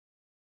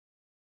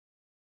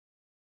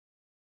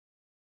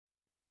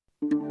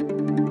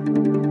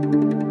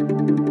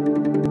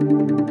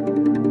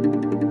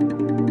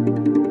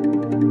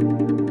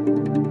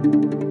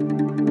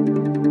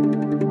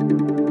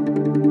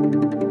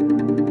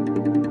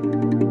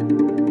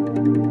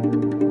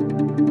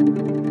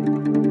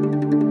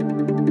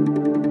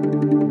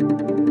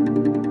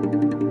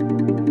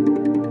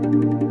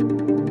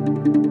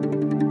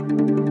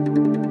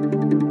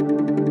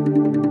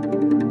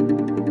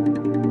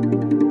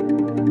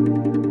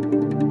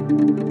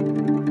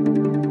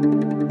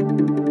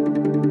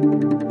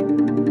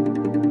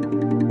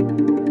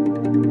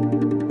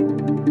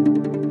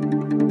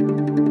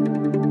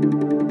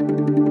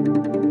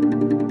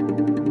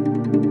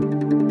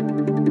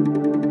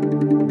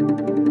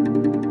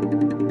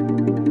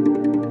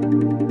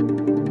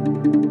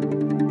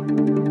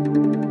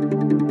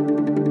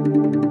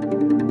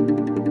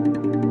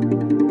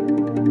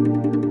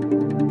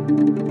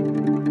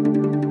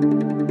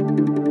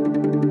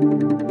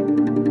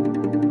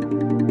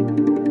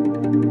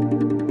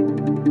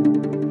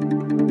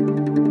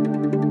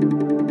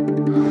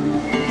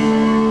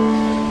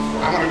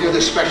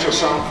Special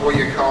song for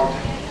you called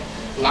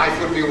Life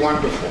Would Be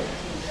Wonderful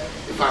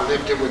If I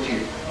Lived It With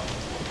You.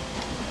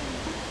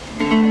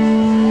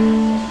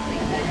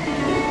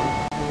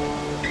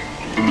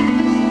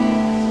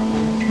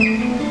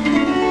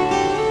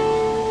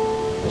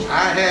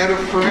 I had a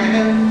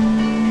friend,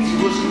 he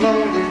was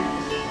lonely,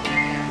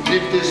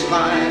 lived his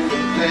life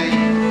in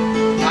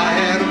pain. I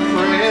had a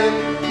friend,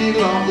 he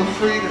loved the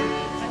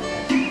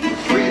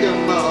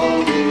freedom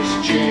of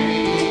his chains.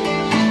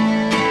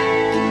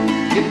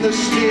 In the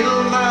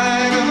still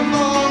light of the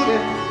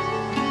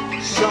morning,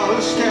 saw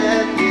her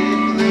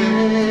standing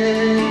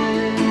there.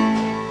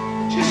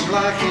 Just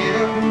like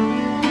him,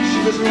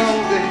 she was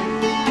lonely,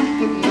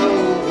 with no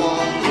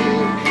one who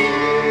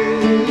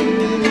cared.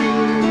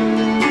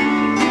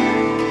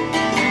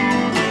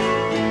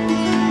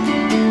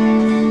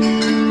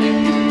 And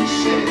he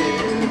said,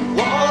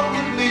 walk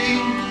with me,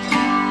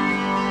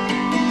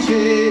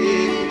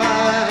 take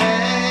my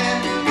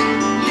hand,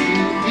 you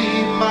be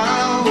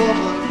my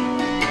woman,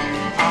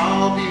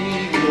 I'll be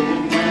your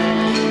man.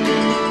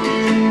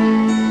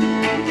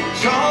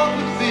 Talk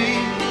with me,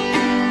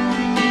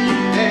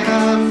 and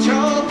I'm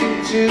talking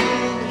too.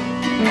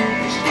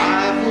 This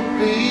life would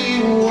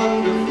be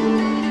wonderful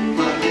if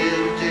I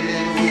lived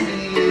it with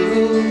you.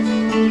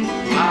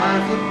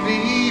 Life would be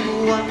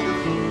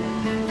wonderful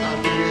if I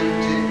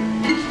lived it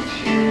with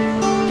you.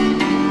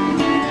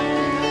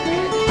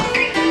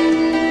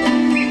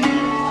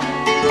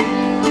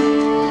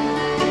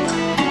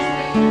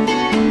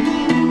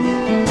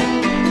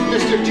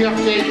 Mr. Jeff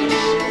Davis,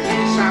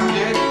 sound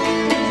good?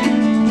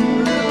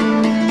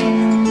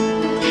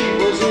 She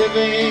was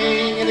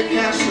living in a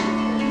castle,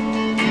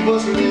 he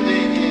was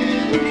living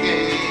in a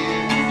cave.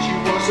 She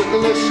was a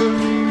glisten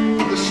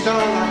of the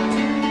starlight,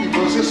 he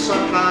was the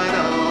sunlight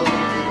of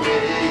the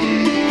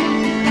day.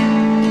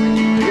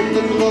 In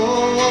the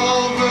glow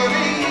of the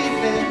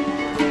evening,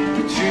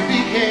 the two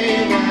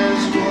became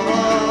as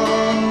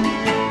one.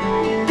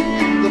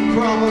 And the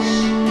promise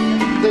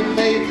they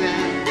made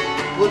them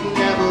would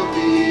never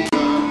be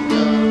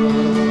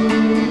undone.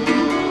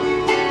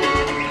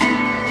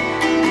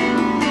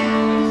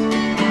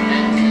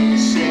 And he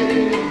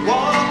said,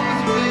 walk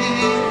with me,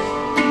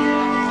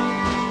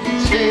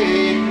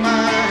 take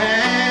my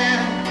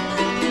hand,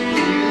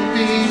 you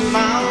be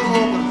my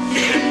woman,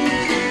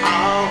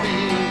 I'll be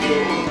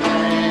your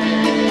man.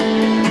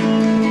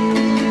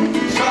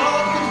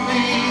 Talk with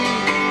me,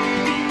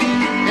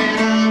 and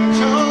I'm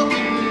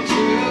talking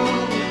too.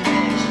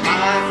 This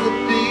life would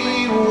be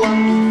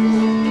wonderful.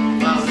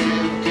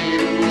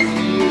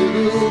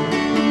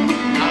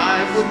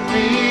 Life would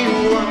be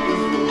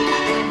wonderful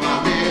if I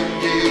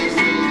lived it with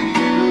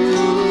you.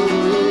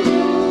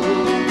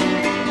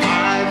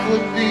 Life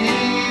would be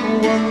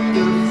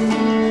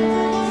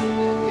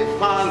wonderful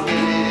if I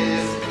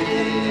lived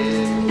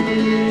it with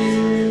you.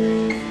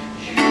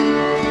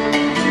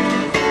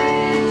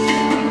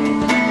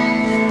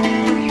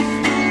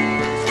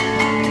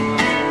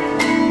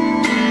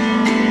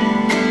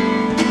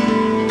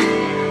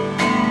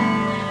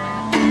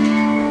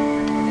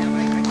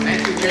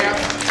 Thank you, Jeff.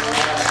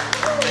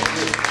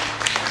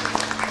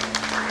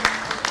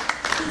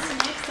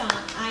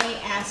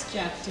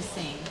 Jeff to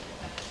sing.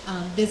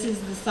 This is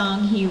the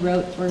song he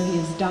wrote for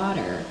his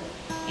daughter,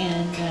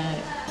 and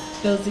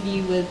those of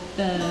you with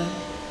the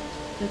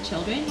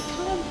children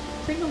kind of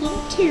bring a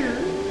little tear,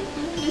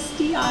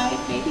 misty-eyed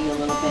maybe a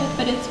little bit,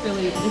 but it's a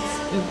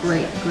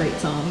great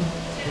song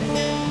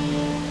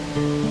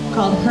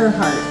called Her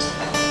Heart.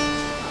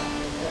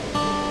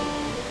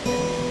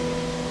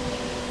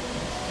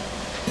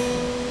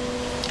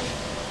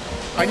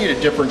 I need a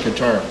different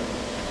guitar.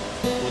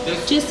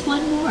 Just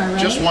one more, right?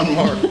 Just one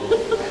more.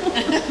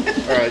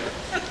 All right.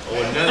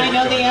 I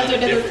know the answer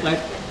to this one.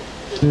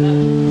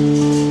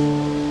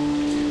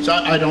 So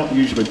I don't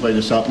usually play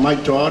this out. My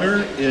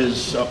daughter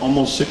is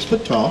almost 6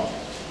 foot tall.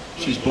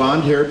 She's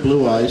blonde hair,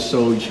 blue eyes,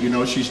 so you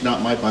know she's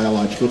not my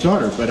biological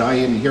daughter, but I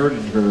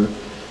inherited her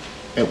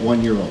at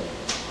 1 year old.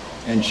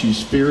 And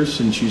she's fierce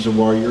and she's a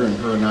warrior, and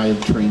her and I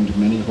have trained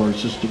many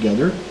horses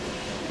together.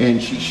 And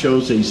she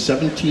shows a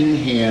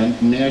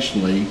 17-hand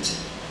nationally,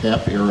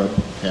 half Arab,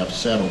 half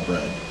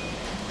saddlebred,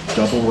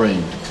 double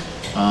reined.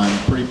 I'm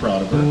pretty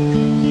proud of her.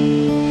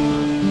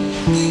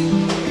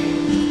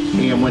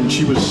 And when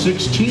she was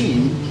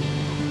 16,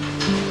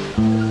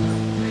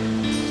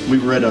 we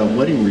were at a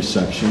wedding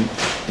reception,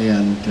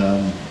 and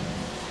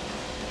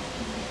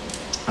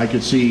I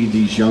could see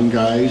these young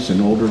guys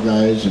and older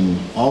guys and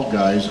all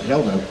guys.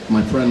 Hell,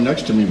 my friend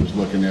next to me was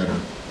looking at her.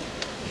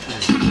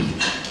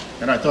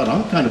 And I thought,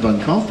 I'm kind of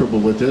uncomfortable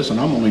with this, and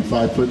I'm only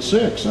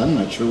 5'6". I'm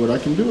not sure what I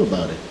can do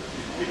about it.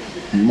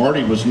 And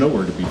Marty was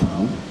nowhere to be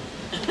found.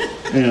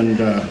 And,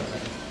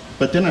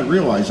 but then I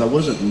realized I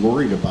wasn't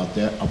worried about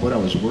that. What I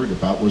was worried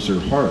about was her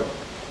heart.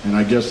 And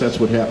I guess that's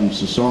what happens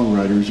to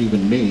songwriters,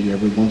 even me.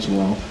 Every once in a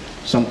while,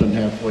 something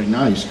halfway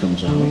nice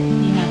comes out.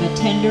 You have a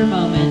tender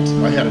moment.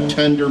 I had a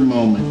tender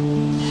moment.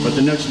 But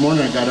the next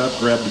morning I got up,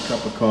 grabbed a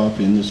cup of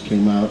coffee, and this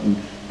came out. And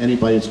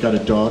anybody that's got a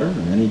daughter,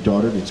 or any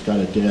daughter that's got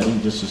a daddy,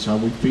 this is how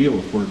we feel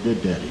if we're a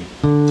good daddy.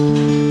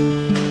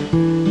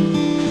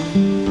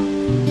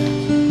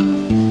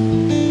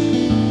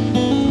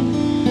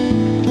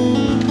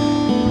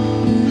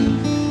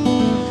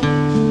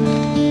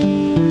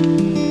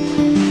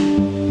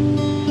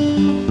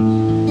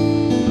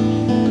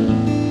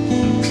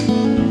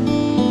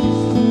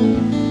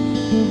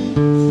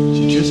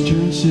 She just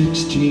turned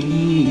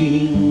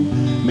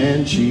 16,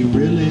 man, she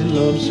really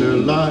loves her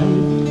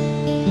life.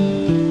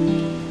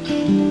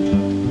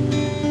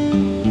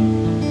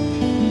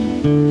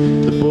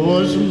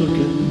 Boys are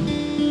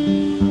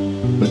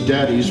looking, but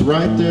Daddy's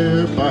right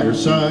there by her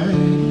side.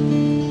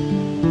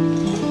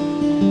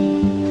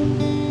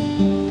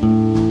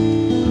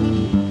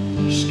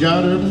 She's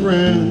got her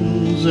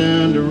friends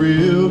and a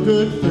real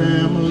good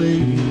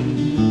family.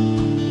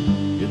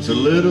 It's a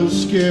little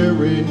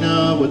scary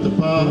now with the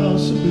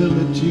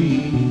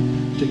possibility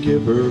to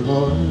give her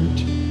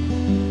heart.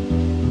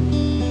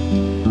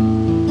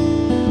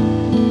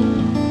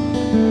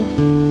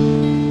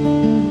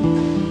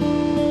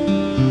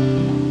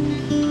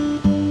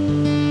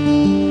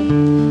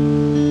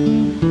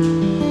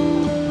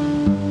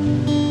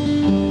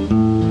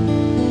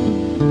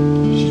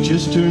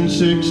 Just turned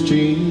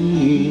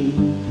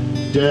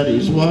 16,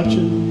 Daddy's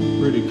watching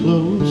pretty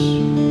close.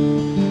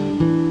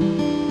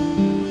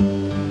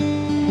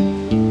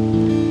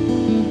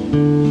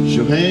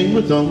 She'll hang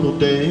with Uncle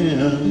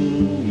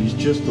Dan, he's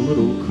just a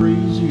little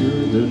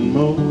crazier than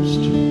most.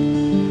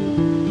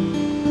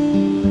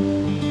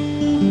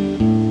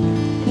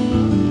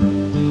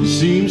 He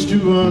seems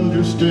to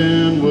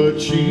understand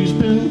what she's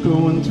been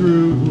going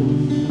through.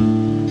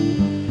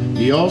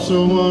 He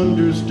also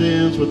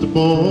understands what the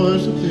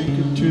boys are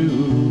thinking too.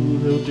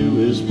 He'll do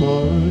his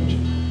part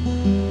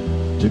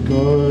to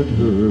guard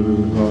her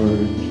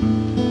heart.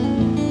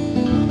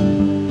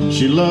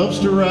 She loves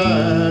to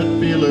ride,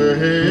 feel her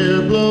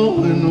hair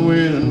blow in the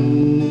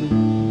wind.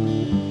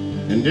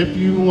 And if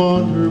you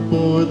want her,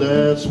 boy,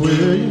 that's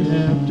where you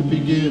have to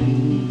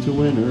begin to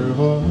win her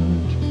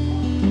heart.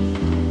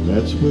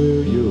 That's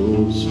where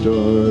you'll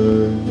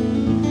start.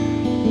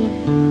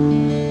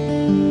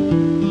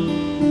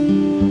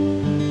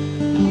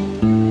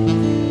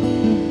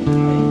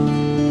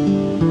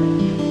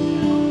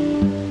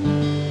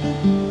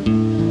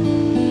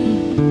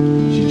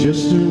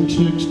 Just turned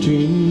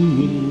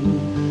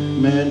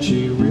 16, man,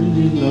 she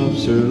really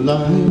loves her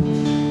life.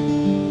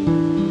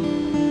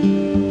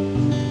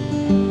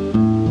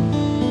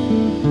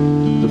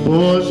 The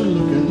boys are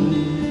looking,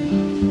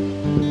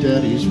 but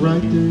Daddy's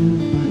right there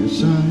by her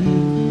side.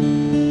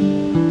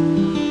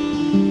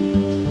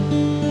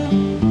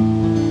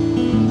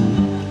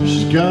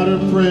 She's got her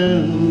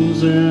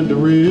friends and a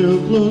real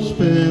close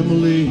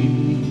family.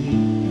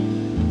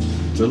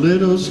 It's a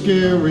little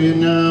scary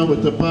now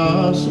with the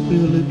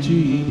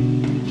possibility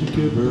to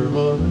give her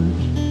heart.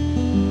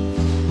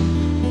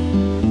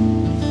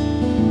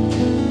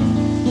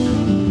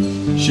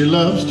 She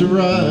loves to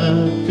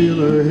ride, feel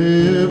her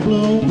hair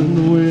blow in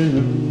the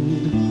wind.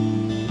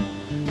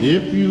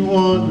 If you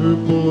want her,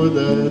 boy,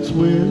 that's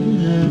where you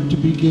have to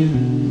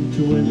begin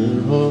to win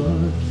her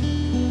heart.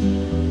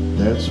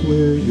 That's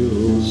where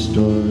you'll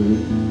start.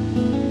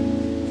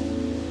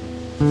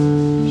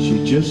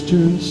 She just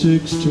turned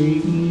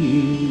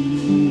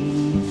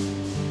 16,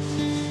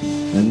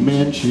 and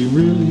man, she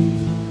really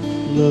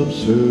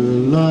loves her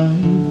life.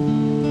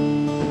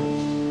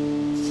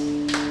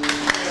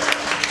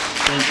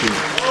 Thank you.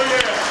 Oh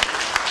yeah!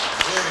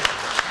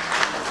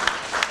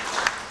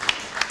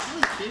 That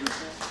was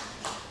beautiful.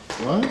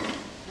 What?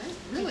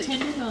 Really? A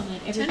tender moment.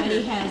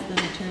 Everybody has them,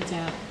 it turns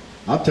out.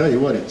 I'll tell you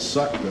what, it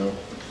sucked though.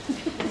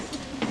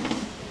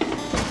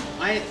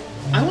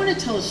 I want to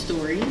tell a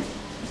story,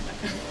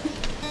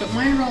 but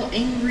mine are all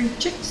angry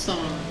chick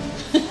song.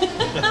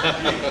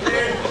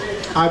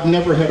 I've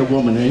never had a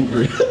woman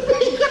angry. Try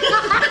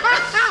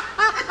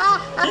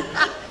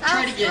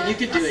it again. You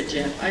can do it,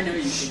 Jeff. I know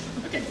you can.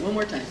 Okay, one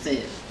more time. Say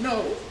it.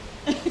 No.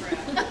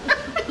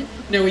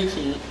 No, we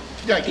can't.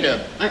 Yeah, I can.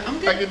 I'm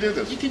good. I can do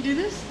this. You can do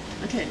this?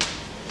 Okay.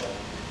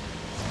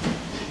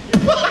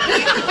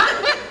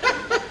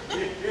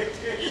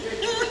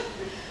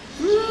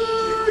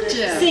 Ooh,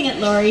 Jeff. Sing it,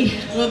 Lori.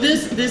 Well,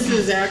 this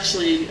is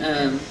actually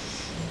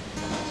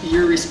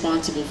you're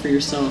responsible for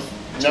yourself,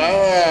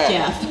 Jeff.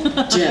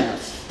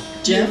 Jeff.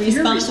 You're Jeff,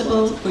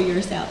 responsible for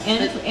yourself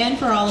and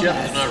for all of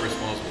Jeff is us. not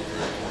responsible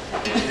for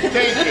it.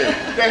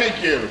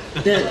 Thank you.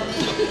 That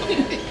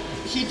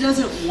he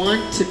doesn't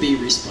want to be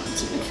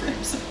responsible for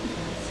himself,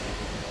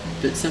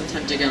 but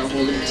sometimes you gotta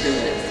hold him to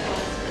it.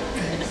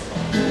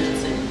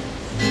 Let's see.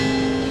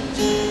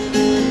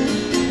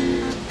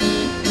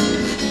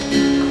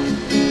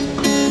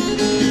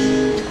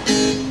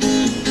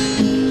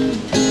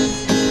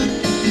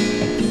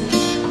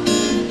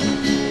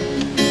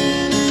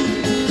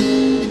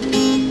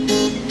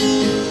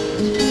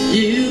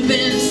 You've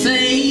been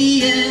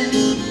saying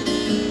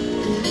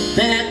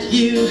that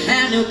you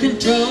have no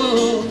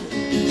control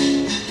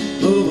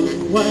over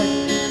what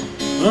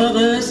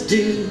others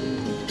do.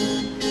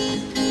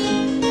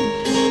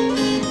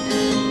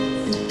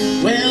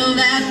 Well,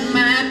 that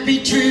might be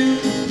true.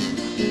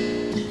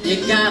 You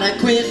gotta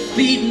quit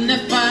feeding the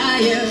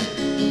fire.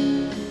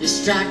 You're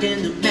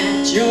striking the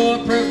match, you're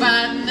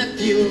providing the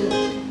fuel.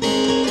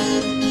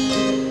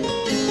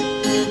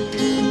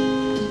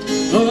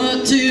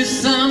 Or to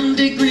some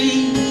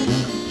degree,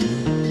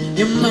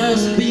 you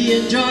must be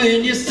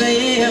enjoying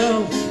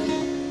yourself,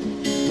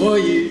 or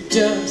you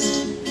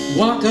just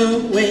walk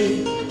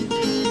away.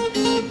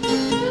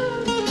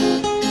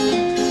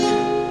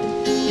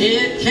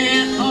 It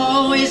can't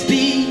always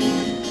be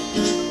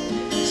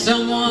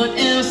someone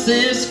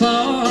else's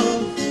fault.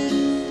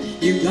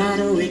 You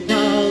gotta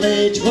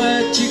acknowledge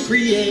what you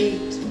create.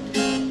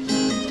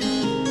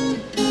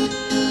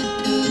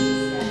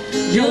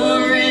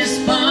 You're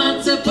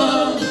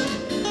responsible,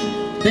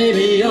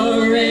 baby,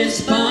 you're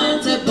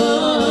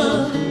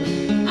responsible.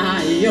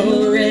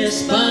 You're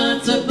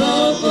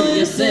responsible for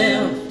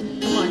yourself.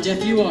 Come on,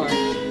 Jeff, you are.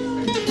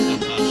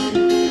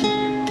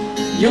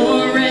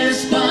 You're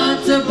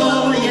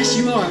responsible, yes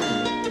you are.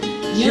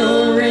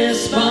 You're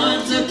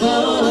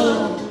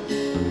responsible.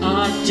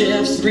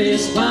 Jeff's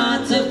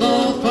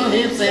responsible for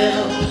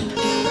himself.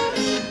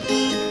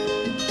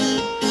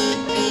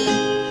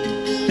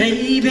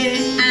 Baby,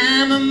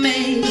 I'm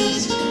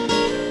amazed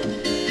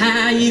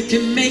how you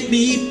can make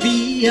me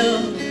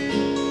feel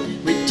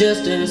with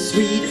just a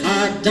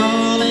sweetheart,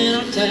 darling,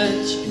 a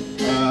touch.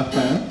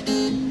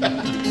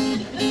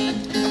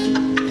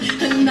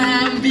 And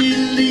I'm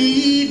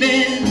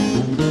believing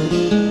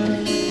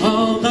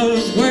all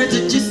those words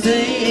that you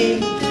say,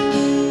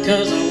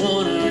 'cause I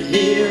wanna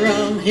hear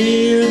 'em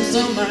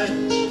so much.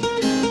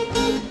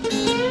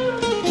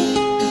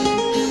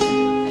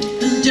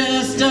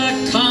 Just a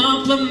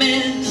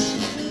compliment,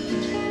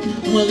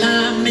 well,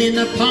 I'm in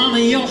the palm of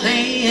your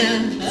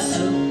hand.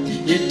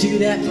 You do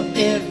that for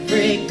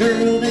every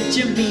girl that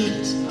you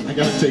meet. I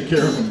gotta take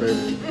care of him,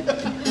 baby.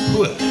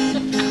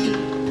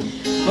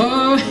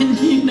 Oh, and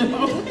you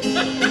know,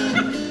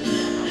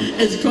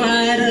 it's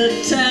quite a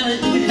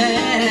talent you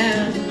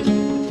have.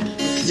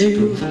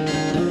 Dude,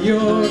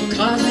 you're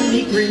causing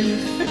me grief.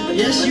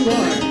 Yes, you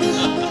are.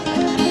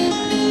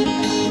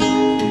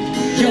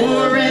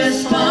 You're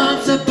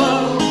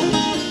responsible,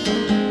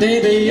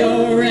 baby,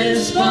 you're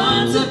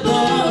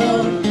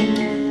responsible.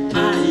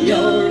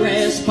 You're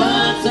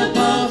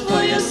responsible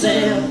for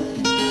yourself.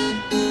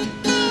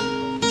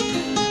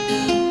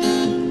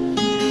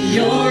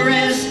 You're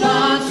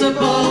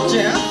responsible,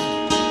 Jeff.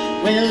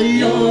 Well,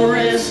 you're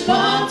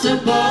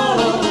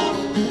responsible.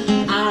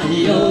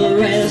 You're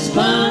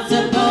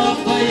responsible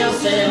for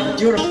yourself.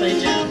 Do you want to play,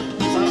 Jeff?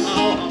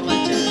 I'll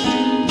let Jeff.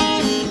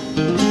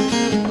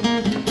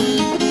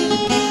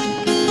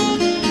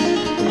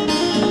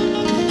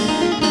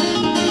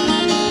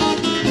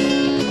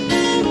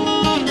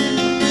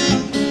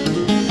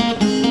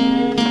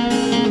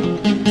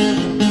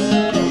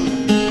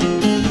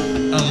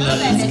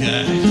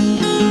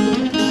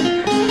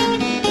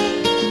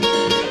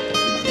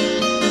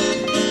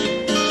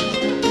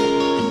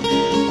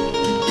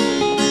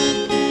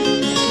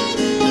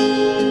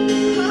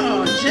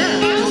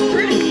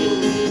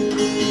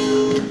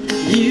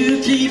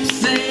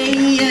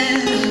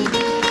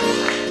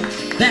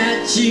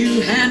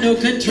 You have no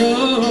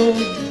control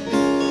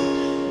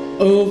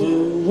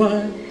over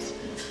what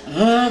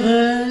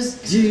others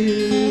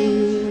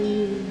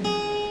do.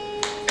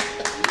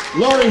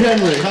 Lori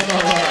Henry, how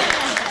about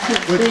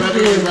that? With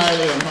Beverly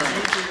Riley and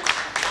Harmony.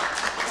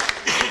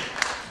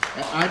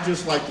 I'd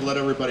just like to let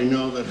everybody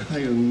know that I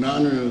am not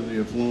under the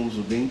influence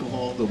of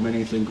alcohol, though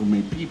many think of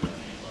me people.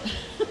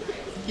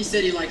 He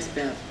said he likes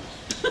Beth.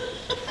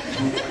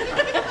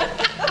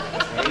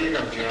 There you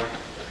go, Joe.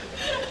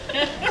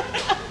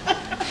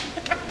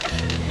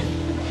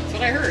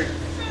 I heard.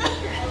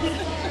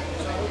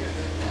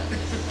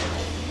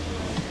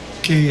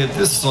 Okay,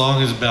 this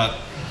song is about,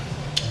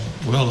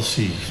 well, let's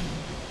see,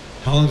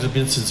 how long has it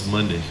been since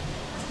Monday?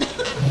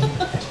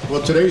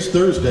 Well, today's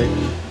Thursday.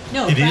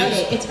 No, It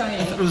Friday. is? It's Friday.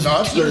 No,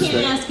 it's You Thursday.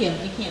 can't ask him.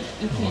 You can't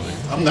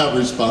ask him. I'm not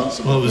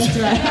responsible. Well, it was,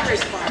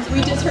 That's right.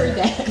 We just heard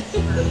that.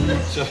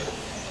 so,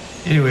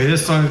 anyway,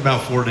 this song's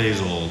about 4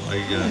 days old.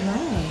 Right.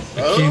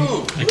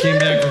 I came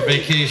back from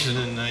vacation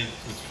and I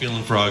was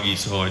feeling froggy,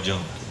 so I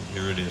jumped.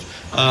 Here it is.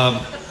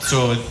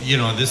 So, you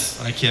know, this,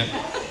 I can't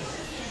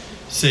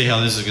say how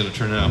this is going to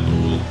turn out,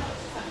 but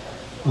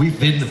we've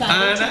been to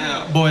find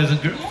out, boys and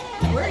girls.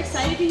 Yeah, we're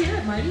excited to hear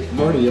it, Marty.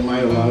 Marty, am I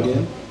allowed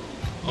in?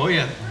 Oh,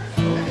 yeah.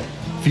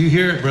 If you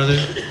hear it, brother,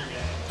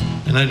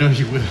 and I know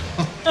you will.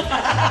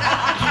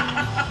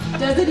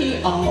 Doesn't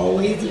he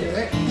always hear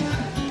it?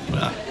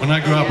 Well, when I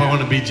grow up, I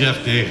want to be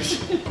Jeff Davis.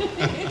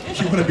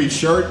 You want to be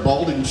short,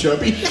 bald, and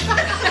chubby?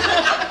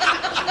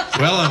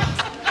 Well,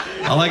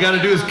 all I got to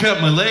do is cut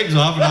my legs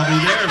off and I'll be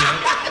there, man.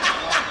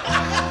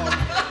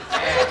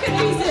 Who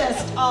can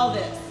resist all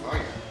this?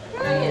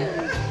 Right.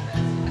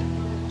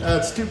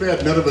 It's too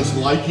bad none of us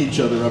like each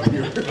other up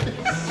here.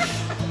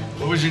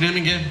 What was your name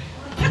again?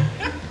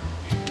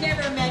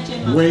 Never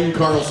mention. Wayne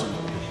Carlson.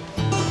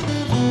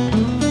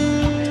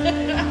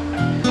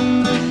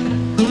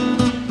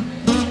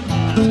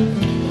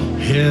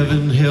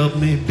 Heaven help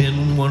me,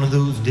 been one of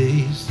those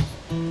days.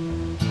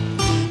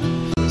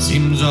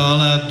 Seems all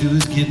I do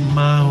is get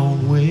my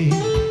own way.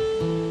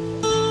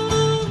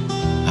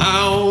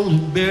 I only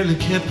barely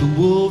kept the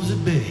wolves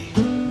at bay,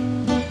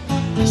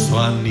 so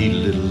I need a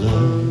little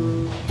love.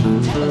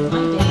 That was my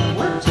day at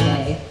work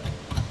today.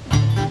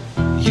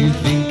 You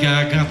think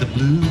I got the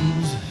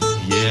blues?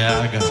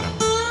 Yeah, I got them.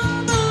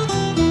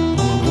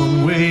 Only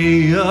one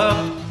way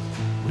up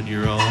when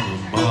you're on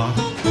the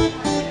bottom.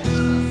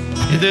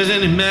 If there's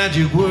any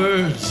magic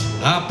words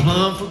I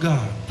plumb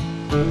forgot,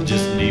 I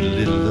just need a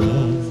little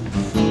love.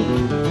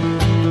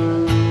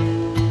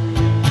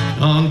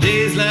 On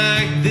days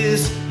like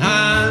this,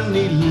 I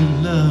need a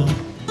little love.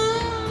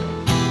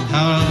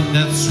 Out of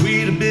that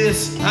sweet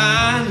abyss,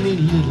 I need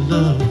a little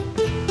love.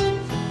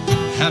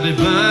 How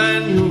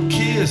divine your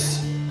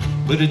kiss,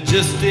 but it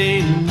just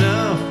ain't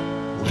enough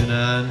when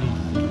I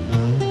need a little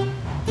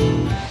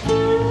love.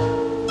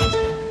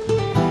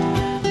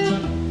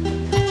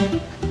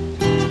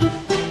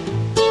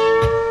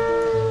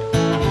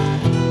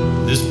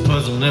 This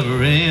puzzle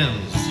never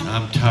ends,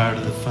 I'm tired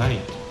of the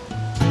fight.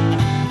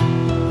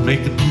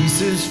 Make the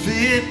pieces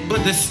fit,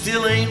 but they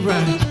still ain't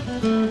right.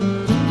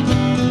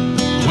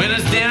 When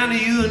it's down to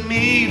you and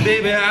me,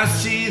 baby, I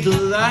see the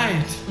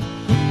light.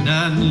 And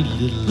I need a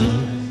little love.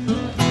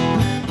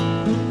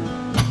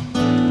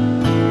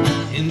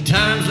 In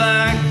times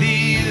like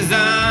these,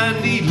 I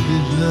need a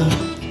little love.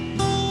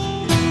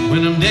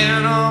 When I'm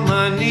down on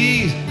my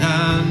knees,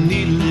 I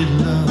need a little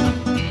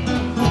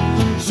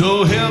love.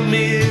 So help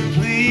me,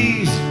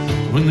 please,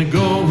 when the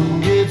going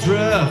gets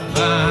rough,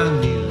 I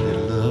need a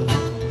little love.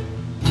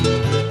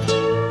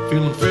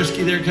 Feeling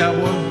frisky there,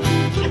 cowboy?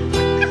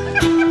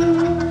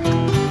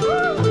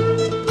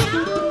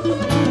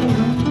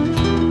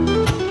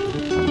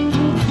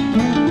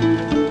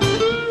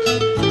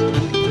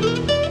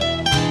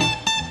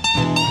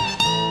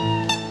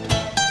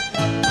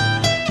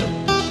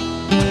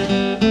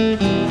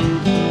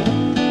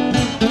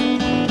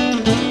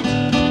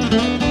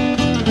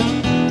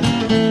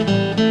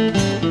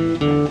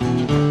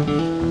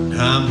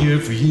 I'm here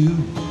for you,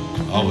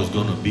 always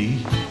gonna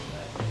be.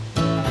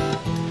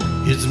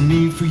 It's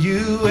me for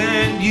you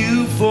and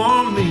you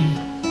for me.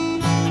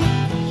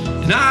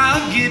 And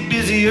I'll get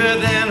busier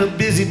than a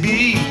busy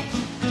bee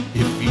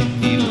if you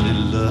need a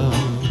little love.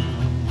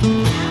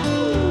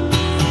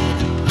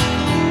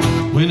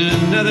 When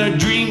another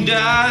dream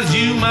dies,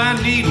 you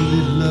might need a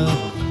little love.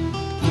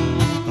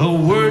 A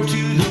word to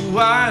the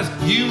wise,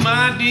 you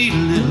might need a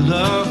little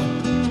love.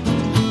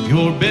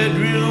 Your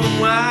bedroom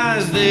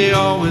wise, they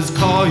always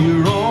call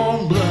your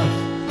own bluff.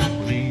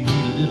 Need a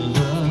little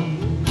love.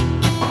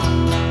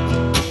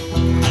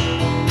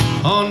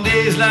 On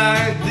days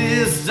like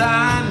this,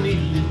 I need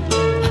a little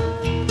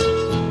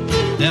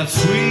love. That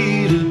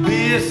sweet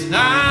abyss,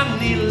 I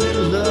need a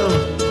little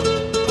love.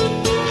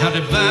 How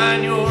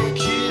divine your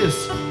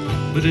kiss,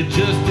 but it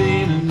just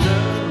ain't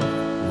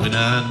enough when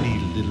I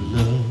need a little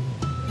love.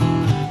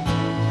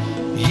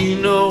 You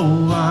know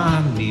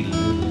I need a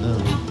little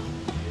love.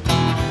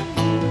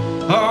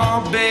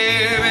 Oh,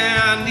 baby,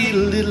 I need a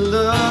little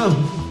love.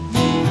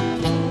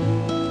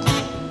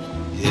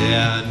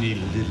 Yeah, I need a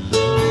little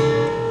love.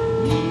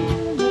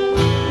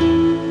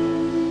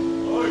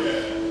 Oh,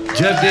 yeah.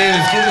 Jeff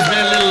Davis, give this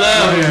man a little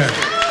love here.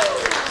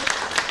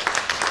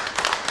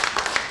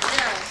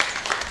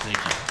 Thank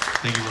you.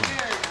 Thank you very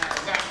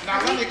much. Now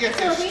let me get So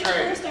this we the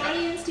straight. first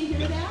audience to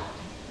hear that?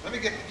 Let me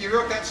get, you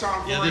wrote that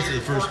song Yeah, four, this is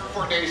the first-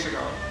 4 days ago.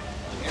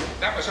 And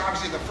that was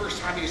obviously the first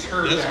time he's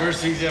heard That's that. the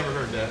first thing he's ever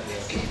heard that.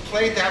 He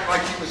played that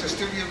like he was a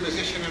studio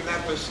musician and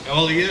that was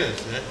All he is.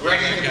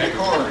 ready to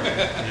record.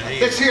 he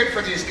is. Let's hear it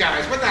for these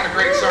guys. Wasn't that a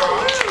great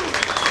song?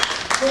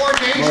 4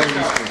 days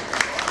ago.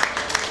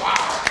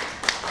 Wow.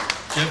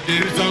 Jeff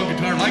Davis on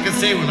guitar. Like I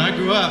say, when I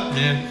grew up,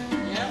 man,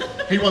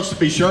 He wants to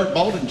be short,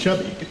 bald, and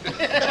chubby.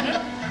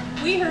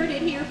 We heard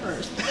it here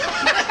first.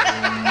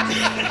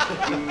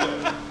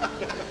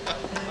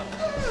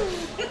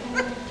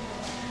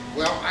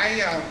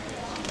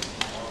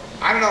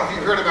 I don't know if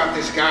you've heard about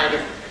this guy,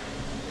 the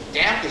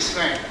damnedest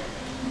thing.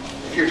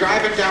 If you're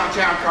driving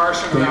downtown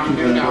Carson around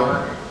noon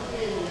hour,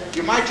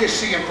 you might just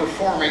see him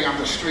performing on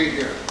the street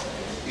here.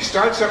 He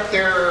starts up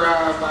there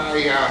by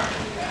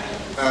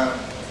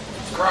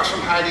across from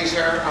Heidi's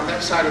there on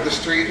that side of the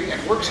street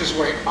and works his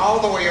way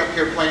all the way up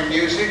here playing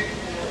music.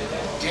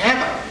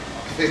 Damn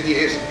it, he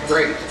is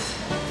great,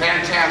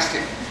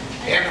 fantastic.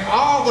 And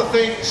all the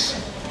things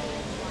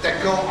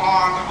that go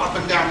on up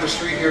and down the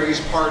street here,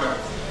 he's part of.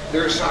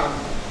 There's,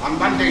 on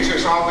Mondays,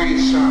 there's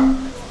always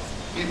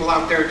people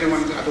out there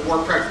doing, the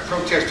war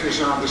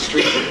protesters are on the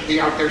street, be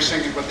out there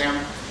singing with them.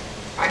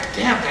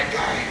 Damn that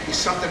guy, he's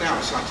something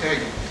else, I'll tell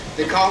you.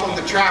 They call him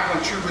the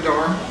Traveling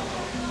Troubadour.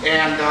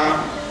 And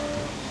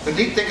the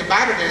neat thing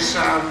about it is,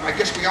 I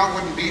guess we all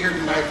wouldn't be here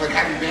tonight if it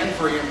hadn't been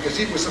for him, because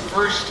he was the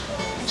first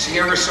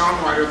Sierra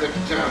Songwriter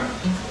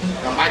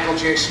that Michael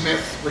J.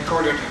 Smith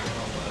recorded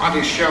on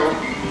his show.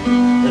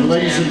 And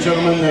ladies and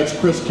gentlemen, that's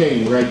Chris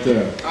Kane right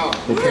there. Oh.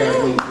 The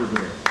Traveling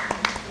Troubadour.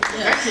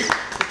 Thank you.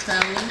 The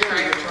Traveling Here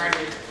I am trying to,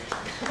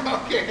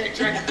 okay,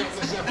 trying to build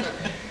this up.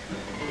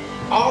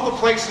 All the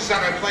places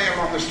that I play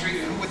along the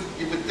street,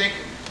 you would think,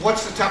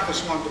 what's the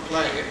toughest one to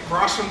play?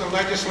 Across from the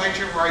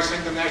legislature where I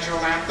sing the national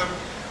anthem,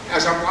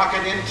 as I'm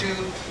walking into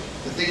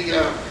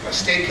the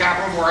state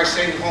capitol where I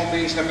sing Home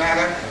Means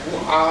Nevada,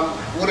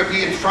 would it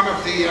be in front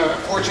of the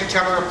fortune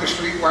teller up the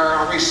street where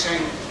I always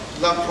sing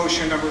Love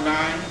Potion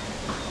 #9?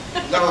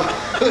 No,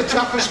 the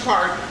toughest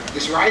part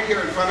is right here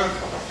in front of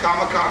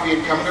Comma Coffee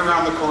and coming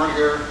around the corner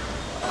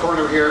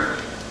here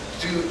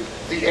to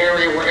the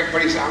area where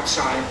everybody's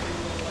outside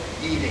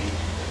eating.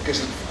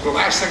 Because the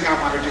last thing I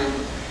want to do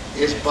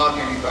is bug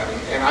anybody.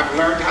 And I've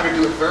learned how to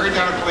do it very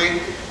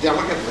delicately.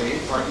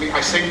 Pardon me.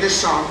 I sing this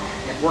song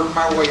and work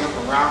my way up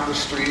around the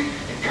street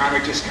and kind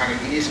of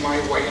ease my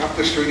way up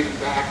the street and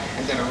back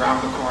and then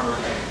around the corner.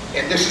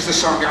 And this is the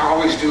song I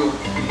always do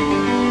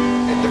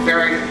at the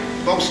very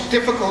most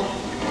difficult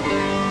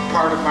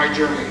part of my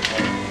journey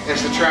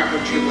as the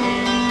Traveling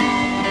Troubadour.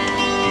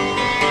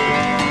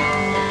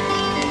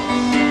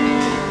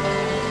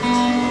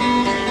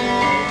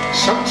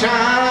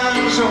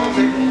 Sometimes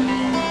only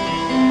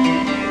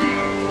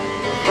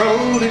the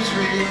road is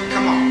real,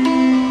 come on.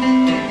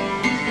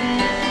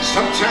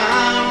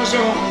 Sometimes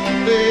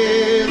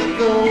only the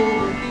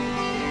gold.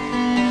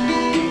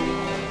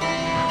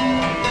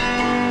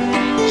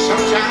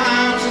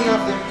 Sometimes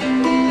nothing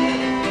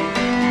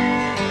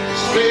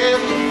is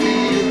left to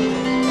feel.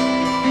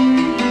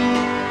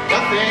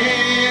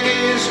 Nothing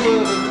is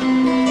worth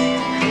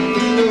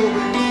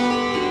knowing.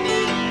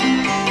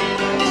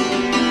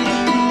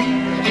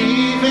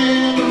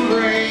 Even the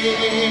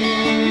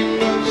rain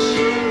must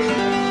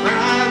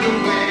ride the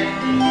wind.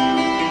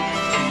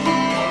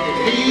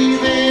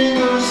 Even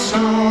the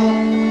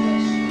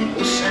songs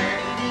the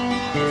same.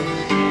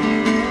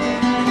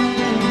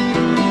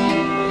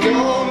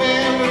 Your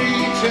memory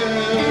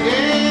turned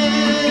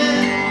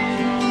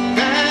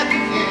back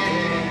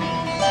again.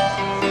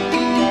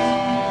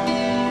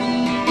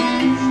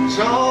 It's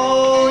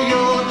all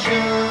your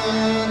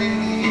journey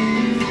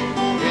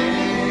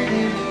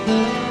ends.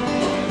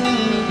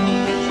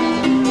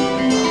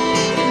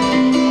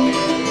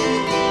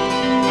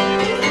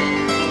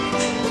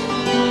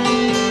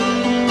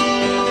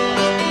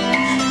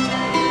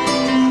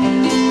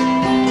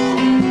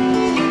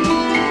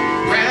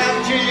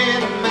 Wrapped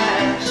in a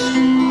mask,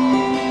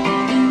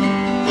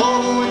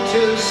 going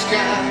to the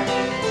sky,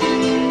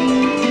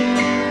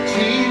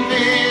 deep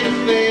in a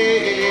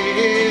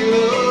veil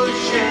of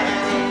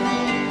shine,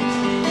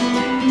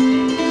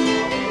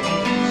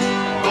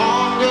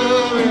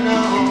 wandering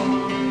on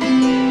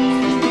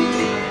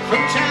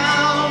from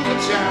town to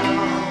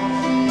town,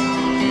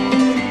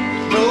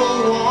 no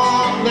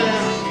one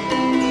left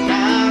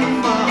now to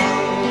follow.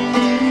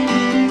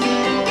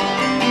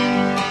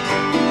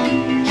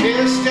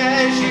 Just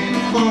as you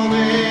fall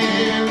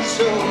in,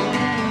 so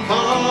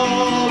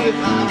fall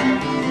behind,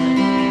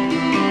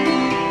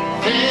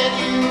 then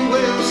you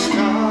will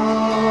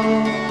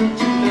start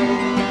to know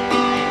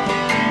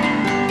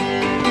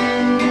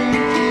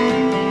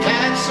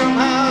that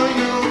somehow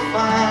you'll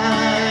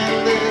find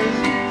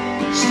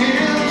there's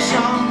still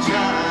some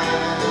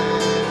time,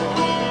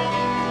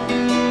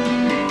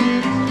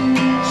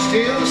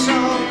 still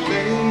some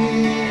place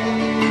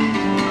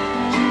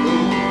to go.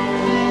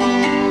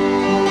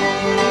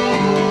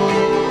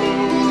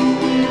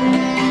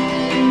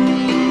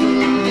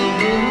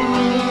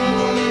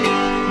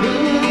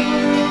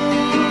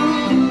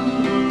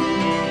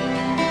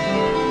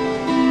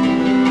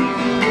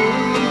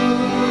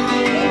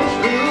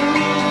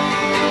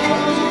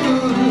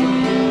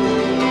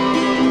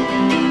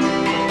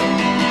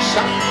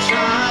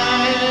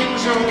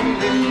 Sometimes only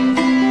the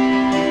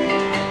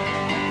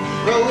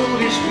road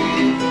is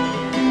real.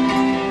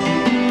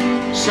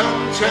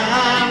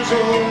 Sometimes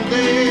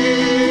only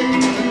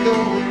the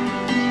going.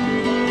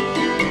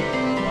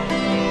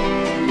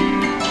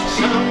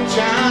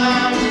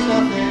 Sometimes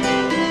nothing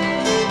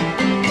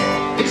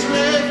is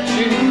left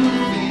to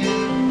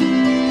feel.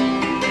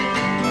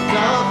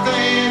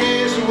 Nothing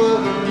is worth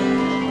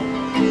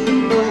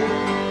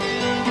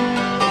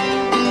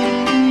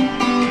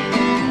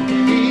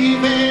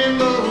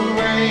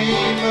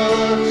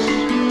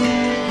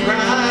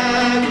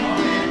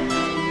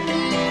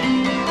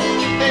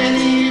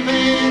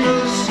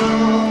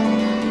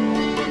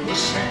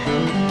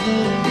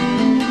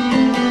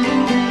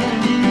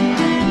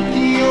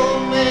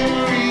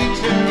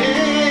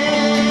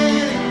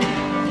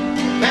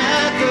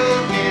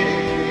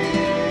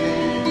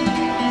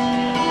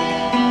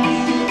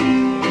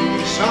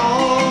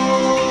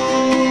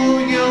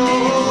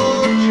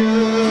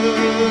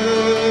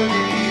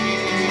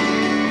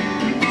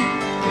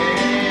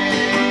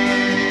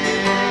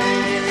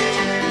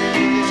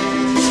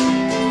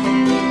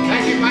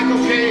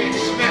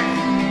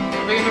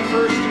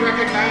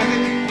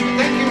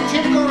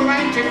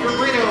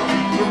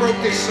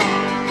wrote this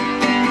song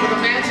for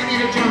the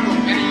Manzanita jungle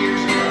many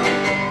years ago.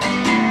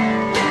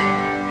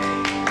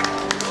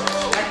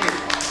 Thank you.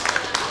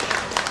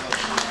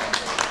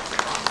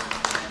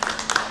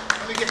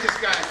 Let me get this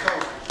guy a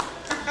coat.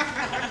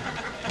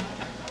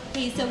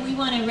 Hey, so we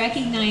want to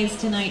recognize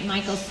tonight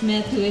Michael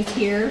Smith, who is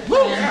here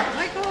from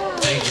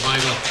Thank you,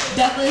 Michael.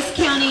 Douglas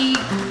County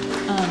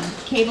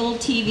Cable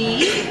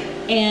TV,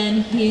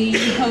 and he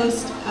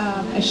hosts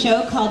a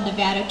show called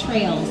Nevada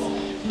Trails,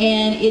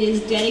 and it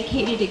is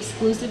dedicated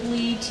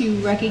exclusively to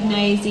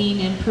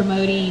recognizing and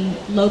promoting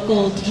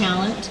local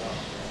talent,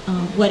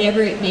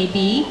 whatever it may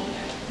be.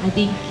 I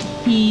think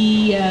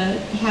he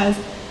has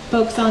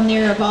folks on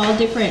there of all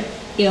different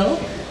ilk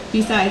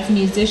besides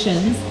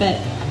musicians, but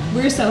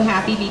we're so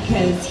happy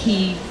because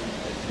he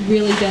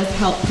really does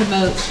help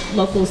promote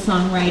local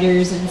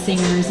songwriters and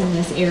singers in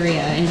this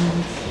area, and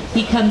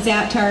he comes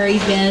out to our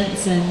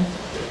events and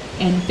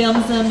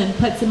films them and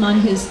puts them on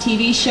his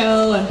TV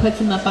show and puts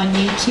them up on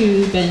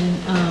YouTube and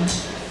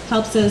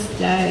helps us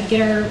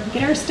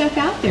get our stuff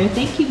out there.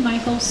 Thank you,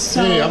 Michael,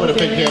 so Hey, I want a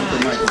big very hand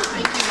for much. Michael.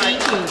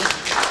 Thank you.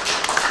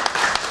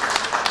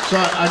 So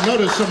I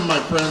noticed some of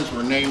my friends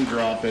were name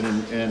dropping,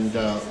 and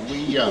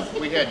we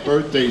had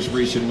birthdays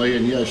recently,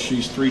 and yes,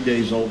 she's 3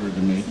 days older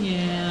than me.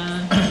 Yeah.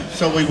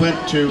 So we went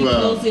He to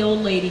pulls the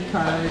old lady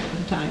card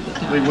from time to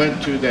time. we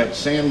went to that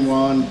San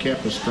Juan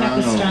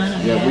Capistrano. Capistrano,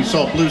 Yeah, we yeah.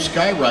 saw Blue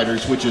Sky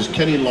Riders, which is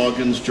Kenny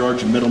Loggins,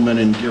 George Middleman,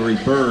 and Gary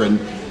Burr. And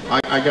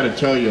I got to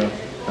tell you,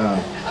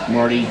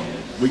 Marty,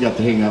 we got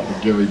to hang out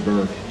with Gary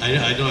Burr. I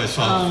know. I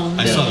saw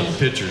the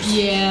pictures.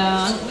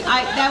 Yeah.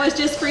 That was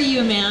just for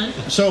you, man.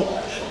 So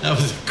That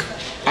was.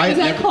 Is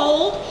that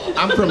cold?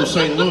 I'm from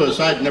St. Louis.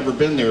 I'd never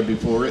been there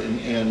before,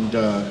 and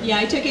Yeah,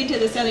 I took him to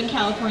the Southern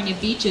California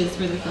beaches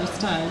for the first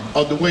time.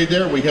 on the way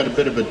there we had a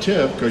bit of a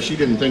tiff because she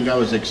didn't think I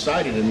was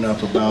excited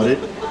enough about it.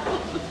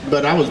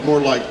 But I was more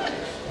like,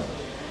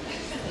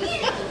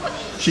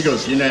 she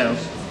goes, you know,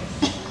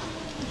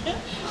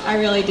 I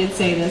really did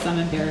say this, I'm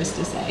embarrassed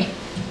to say.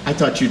 I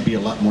thought you'd be a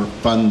lot more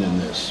fun than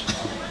this.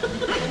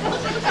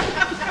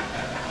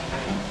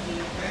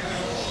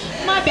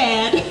 My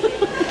bad.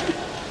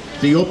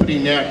 The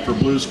opening act for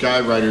Blue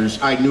Sky Riders,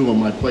 I knew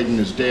him. I played in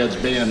his dad's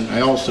band.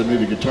 I also knew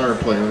the guitar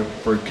player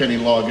for Kenny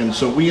Loggins.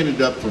 So we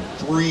ended up for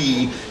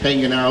 3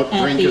 hanging out,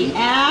 At drinking. the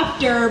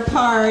after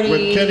party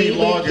With Kenny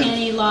Loggins.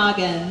 Kenny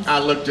Loggins, I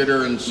looked at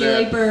her and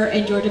Gary said, Burr,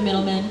 and Georgia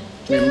Middleman.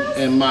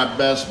 in my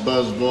best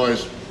buzz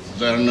voice, is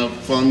that enough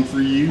fun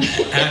for you?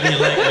 How do you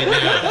like me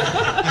now?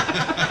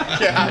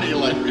 Yeah, how do you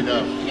like me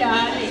now?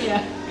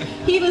 Yeah.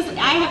 He was,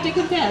 I have to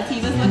confess,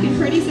 he was looking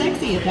pretty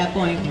sexy at that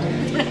point.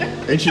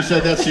 And she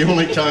said that's the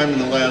only time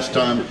and the last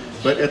time.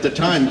 But at the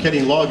time, Kenny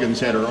Loggins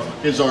had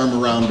his arm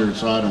around her,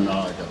 so I don't know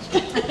how it goes.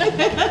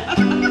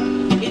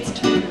 It's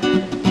true.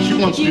 She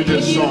wants to do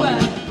this song.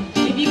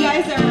 If you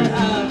guys are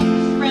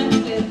friends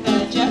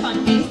with Jeff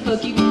on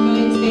Facebook, you can go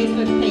to his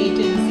Facebook page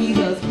and see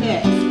those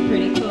pics.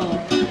 Pretty cool.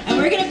 And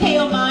we're going to pay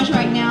homage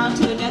right now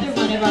to another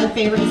one of our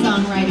favorite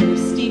songwriters,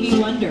 Stevie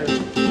Wonder,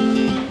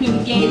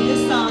 who gave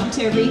this song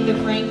to Aretha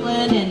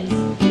Franklin, and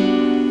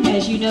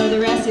as you know, the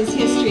rest is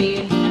history,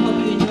 and I hope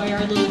you enjoy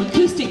our little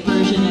acoustic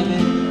version of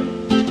it.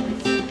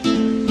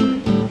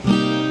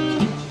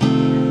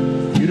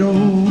 You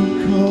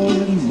don't call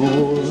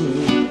anymore.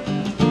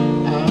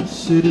 I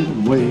sit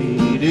and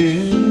wait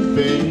in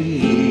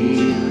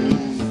vain.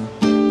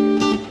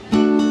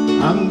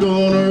 I'm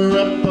gonna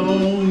rap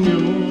on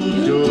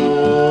your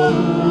door,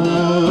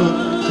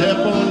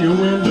 tap on your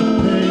window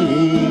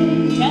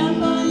pane.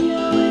 Tap on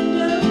your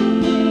window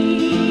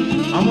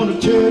pane. I'm gonna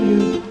tell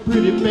you,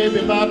 pretty baby,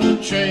 about the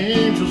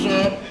changes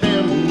I've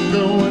been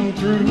going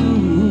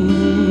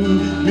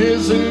through,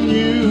 missing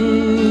you.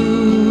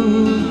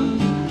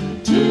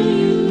 Till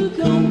you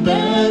come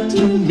back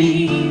to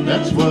me,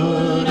 that's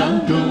what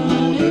I'm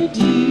gonna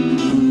do.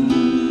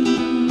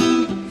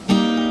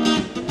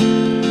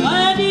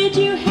 Why did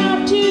you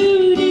have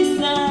to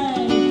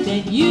decide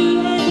that you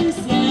had to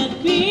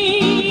set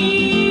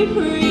me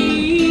free?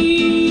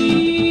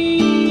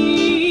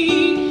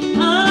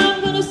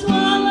 I'm gonna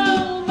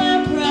swallow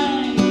my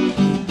pride,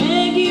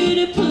 beg you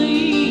to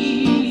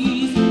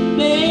please,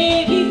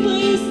 baby,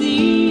 please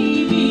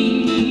see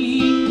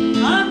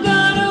me. I'm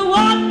gonna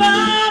walk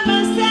by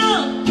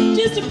myself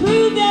just to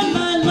prove that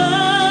my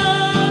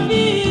love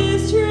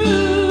is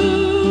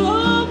true.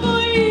 All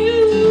for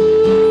you,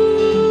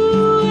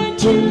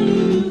 until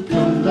you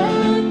come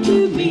back to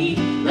me.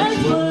 That's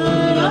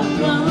what I'm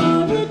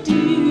gonna do.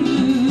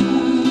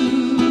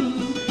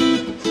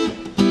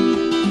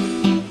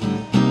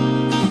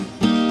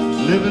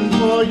 Living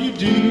for you,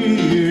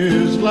 dear,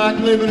 is like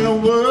living in a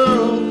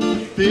world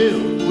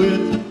filled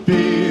with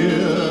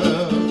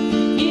fear.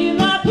 Hear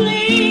my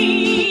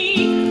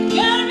plea,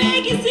 gotta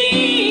make you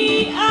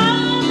see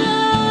our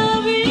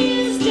love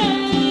is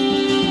dead.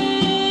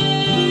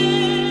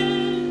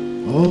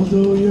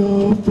 Although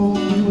your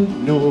phone you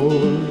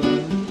ignore,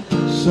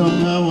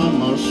 somehow I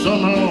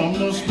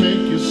must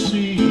make you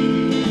see.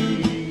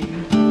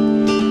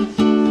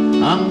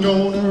 I'm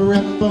gonna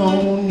rap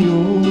on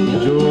your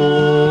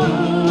door,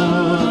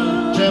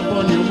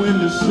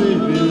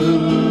 save you.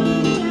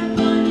 Tap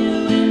on your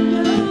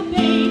window,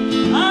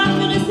 babe. I'm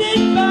gonna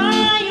sit by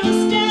your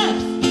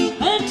steps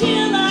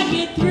until I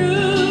get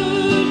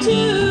through to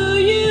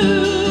you.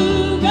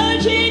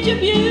 Gonna change your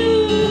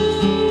view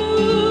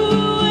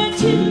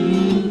until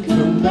you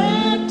come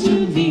back to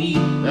me.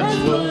 That's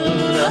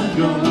what I'm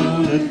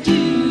gonna do.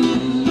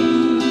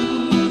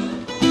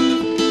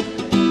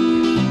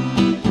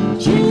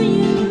 Till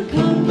you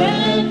come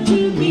back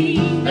to me.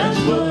 That's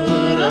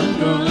what I'm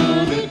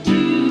gonna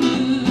do.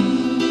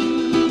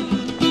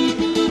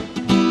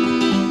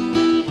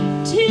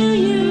 Till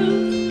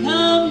you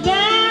come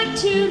back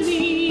to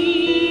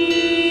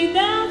me.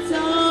 That's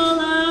all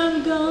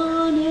I'm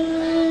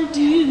gonna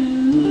do.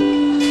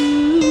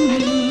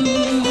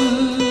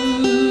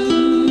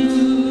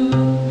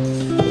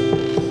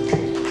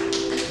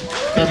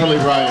 Beverly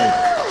Riley.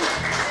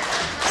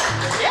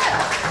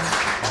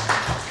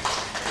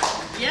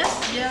 Yes,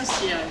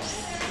 yes, yes.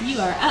 You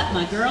are up,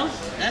 my girl.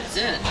 That's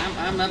it.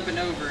 I'm up and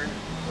over.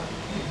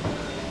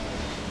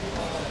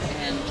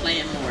 And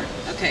playing more.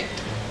 Okay.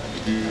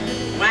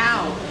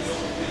 Wow.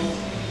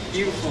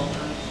 Beautiful.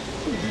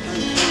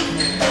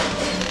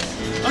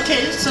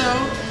 Okay, so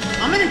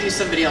I'm gonna do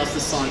somebody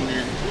else's song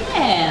then.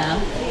 Yeah.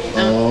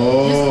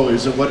 Oh,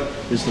 is it what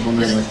is the one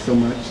I like so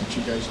much that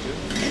you guys do?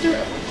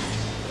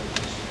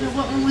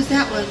 What one was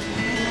that one? I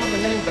don't know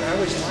the name, but I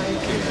always like it.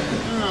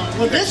 Oh,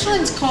 well, this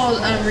one's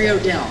called Rio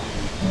Del.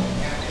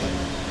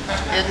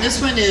 And this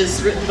one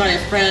is written by a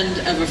friend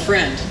of a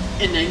friend.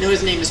 And I know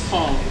his name is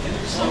Paul.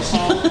 So,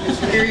 Paul,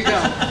 here you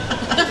go.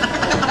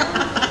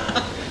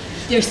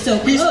 They're so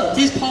close.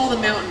 He's Paul the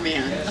Mountain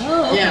Man.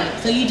 Oh, okay. Yeah.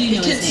 So you do know He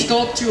can his name.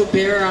 sculpt you a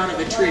bear out of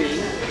a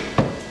tree.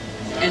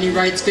 And he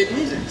writes good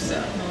music,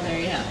 so. Oh, there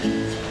you have it.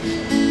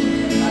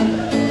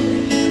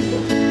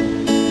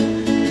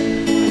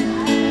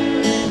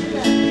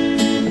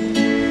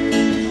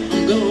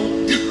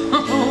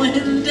 I'm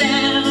going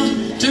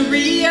down to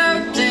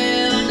Rio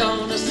Del. I'm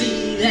gonna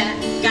see that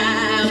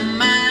guy of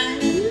mine.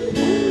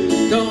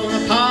 Gonna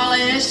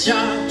polish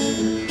off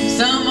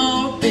some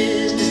old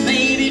business,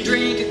 maybe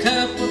drink a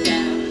couple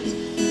gallons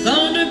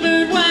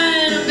Thunderbird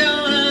wine. I'm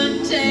gonna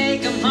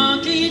take 'em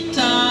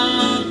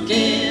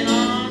honky-tonkin'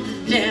 on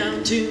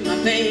down to my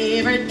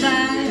favorite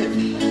dive.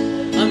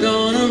 I'm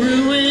gonna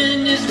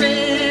ruin his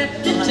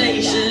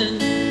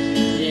reputation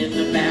in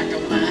the back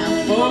of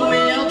my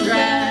four-wheel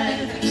drive.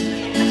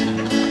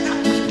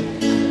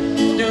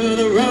 No,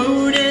 the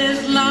road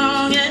is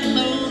long and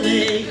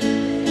lonely,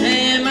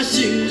 and my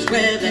shoes,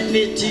 well, they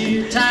fit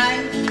too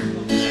tight.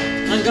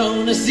 I'm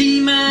gonna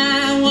see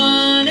my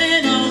one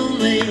and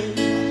only.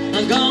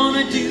 I'm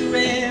gonna do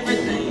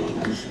everything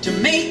to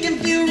make him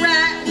feel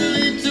right. Well,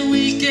 it's a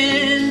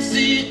weekend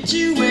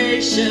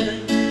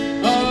situation.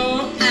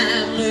 Oh,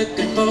 I'm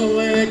looking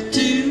forward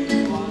to.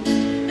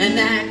 And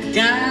that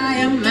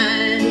guy of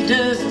mine, he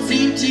doesn't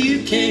seem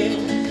to care,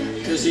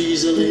 'cause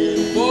he's a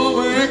little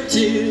forward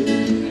too.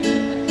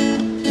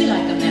 We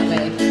like them that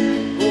way.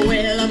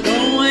 Well, I'm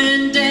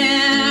going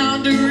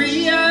down to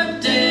Rio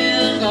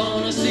Del. I'm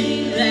gonna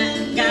see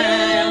that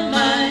guy of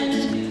mine.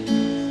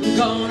 I'm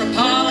gonna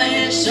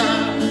polish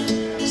off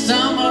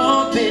some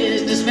old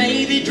business,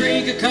 maybe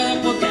drink a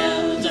couple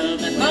gallons of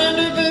that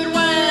Thunderbird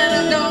wine.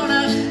 I'm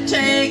gonna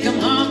take 'em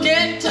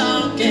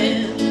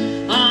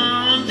honky-tonkin'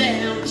 on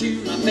down to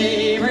my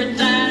favorite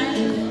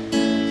dive.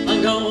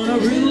 I'm gonna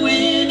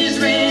ruin his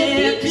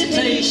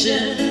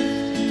reputation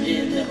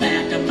in the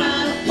back of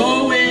my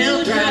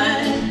four-wheel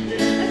drive.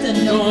 That's a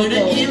Gonna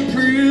noble.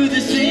 improve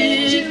the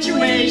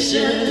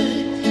situation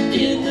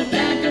in the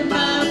back of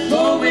my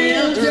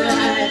four-wheel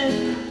drive.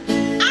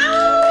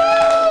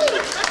 Ow!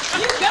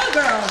 You go,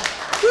 girl.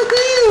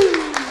 Woohoo!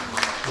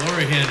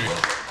 Lori Henry.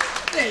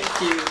 Thank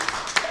you.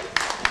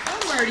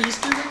 I'm already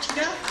used to what you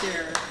got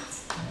there.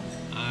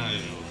 I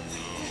don't know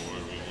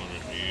what we want to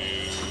do.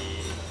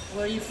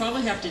 Well, you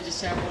probably have to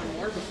just have one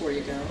more before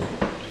you go.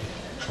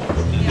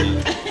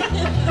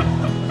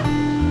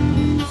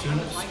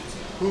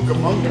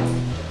 Ooga-munga.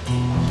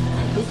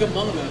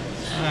 Ooga-munga.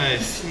 I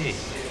see.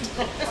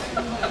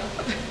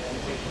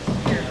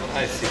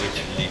 I see what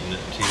you're leading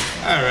up to.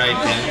 All right,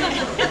 then.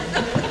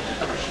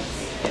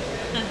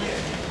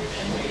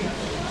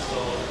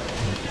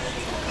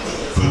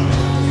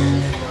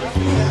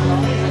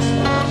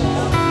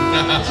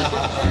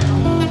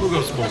 We'll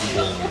go smoke a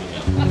bowl.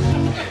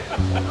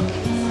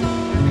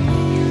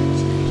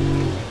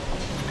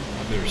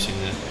 I've never seen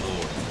that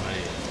before.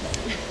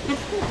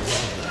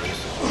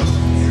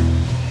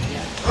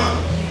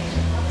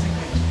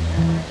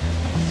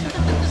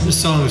 This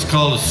song is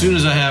called As Soon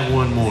As I Have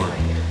One More.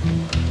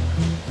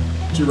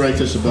 Did you write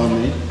this about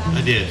me?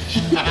 I did.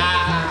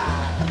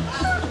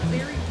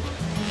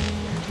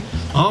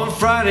 On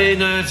Friday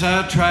nights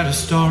I try to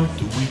start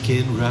the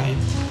weekend right,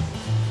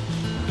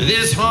 but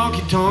this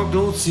honky-tonk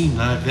don't seem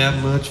like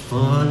that much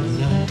fun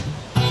tonight.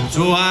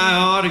 So I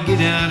ought to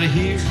get out of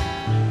here.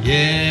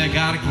 Yeah, I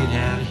gotta get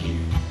out of here.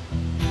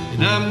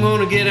 And I'm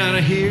gonna get out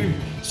of here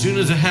as soon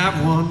as I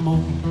have one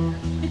more.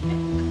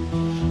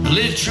 Well,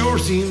 it sure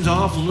seems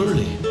awful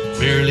early,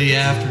 barely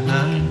after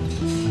 9.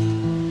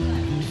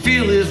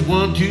 feel is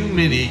one too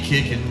many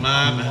kicking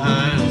my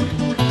behind.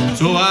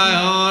 So I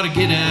ought to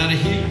get out of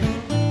here.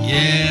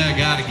 Yeah, I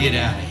gotta get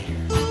out of here.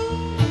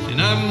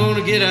 And I'm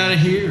gonna get out of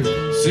here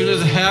as soon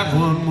as I have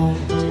one more.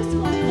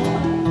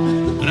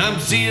 But I'm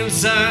seeing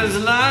signs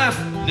of life.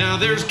 Now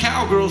there's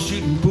cowgirls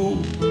shooting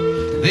pool.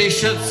 They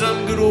shut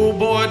some good old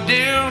boy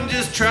down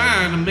just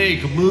trying to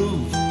make a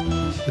move.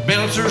 The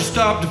bouncers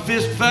stopped a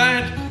fist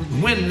fight,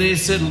 and when they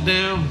settled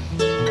down,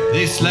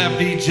 they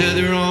slapped each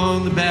other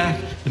on the back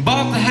and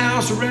bought the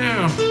house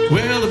around.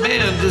 Well, the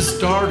band just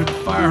started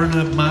firing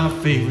up my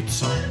favorite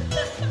song.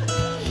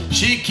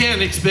 She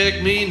can't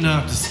expect me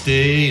not to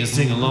stay and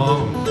sing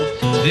along.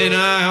 Then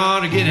I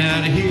ought to get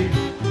out of here.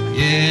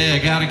 Yeah, I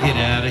gotta get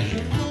out of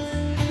here.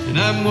 And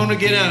I'm gonna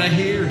get out of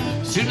here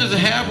as soon as I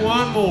have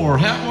one more.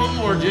 Have one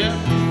more, Jeff.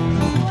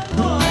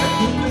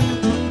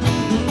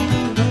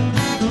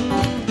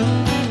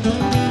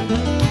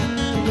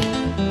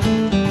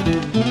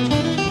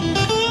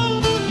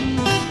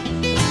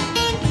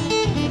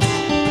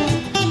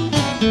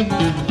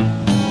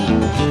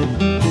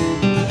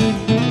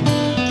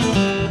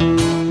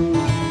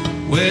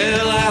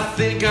 Well, I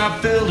think I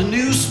felt a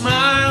new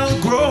smile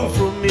grow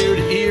from ear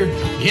to ear.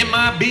 It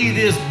might be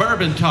this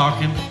bourbon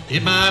talking,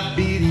 it might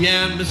be the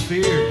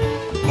atmosphere,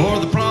 or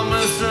the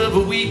promise of a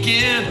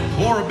weekend,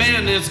 or a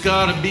band that's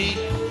got a beat.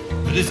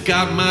 But it's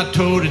got my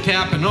toe to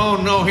tapping. Oh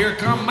no, here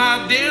come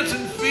my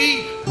dancing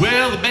feet.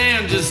 Well, the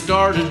band just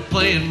started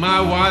playing my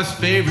wife's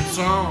favorite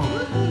song.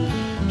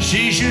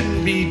 She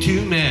shouldn't be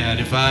too mad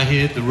if I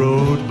hit the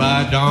road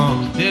by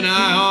dawn. Then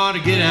I ought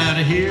to get out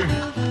of here.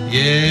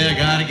 Yeah, I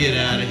gotta get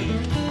out of here.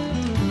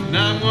 And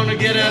I'm gonna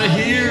get out of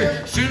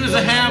here as soon as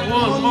I have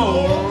one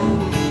more.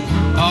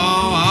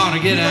 Oh, I ought to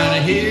get out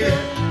of here.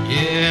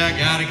 Yeah, I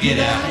gotta get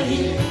out of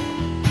here.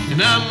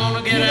 And I'm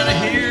gonna get out of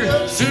here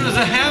as soon as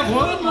I have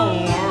one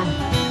more.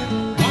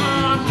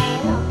 One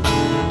more.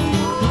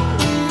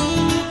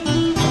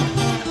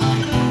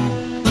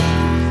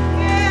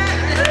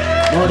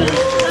 Marty.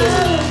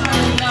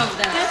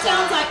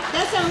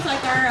 That sounds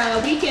like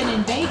our weekend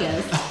in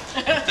Vegas.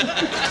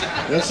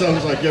 That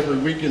sounds like every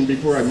weekend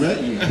before I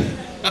met you.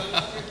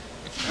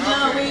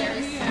 No, we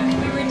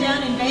were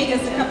down in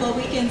Vegas a couple of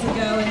weekends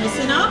ago, and the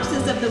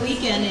synopsis of the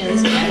weekend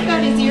is Jeff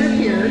got his ear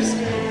pierced,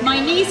 my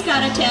niece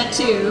got a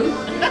tattoo,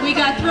 we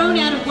got thrown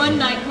out of one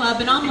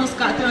nightclub and almost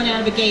got thrown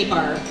out of a gay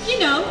bar. You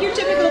know, your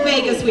typical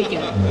Vegas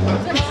weekend.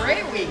 It's a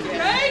great weekend.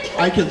 Right?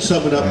 I can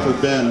sum it up for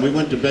Ben. We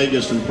went to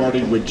Vegas and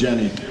partied with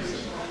Jenny,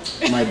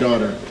 my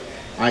daughter.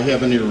 I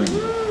have an earring.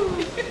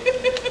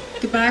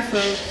 Goodbye,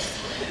 folks.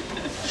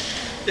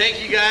 Thank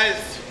you guys.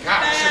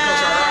 Gosh, there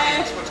goes our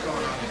audience. What's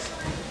going on?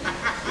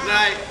 Good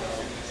night.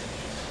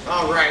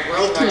 All right,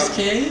 well, Chris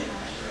K.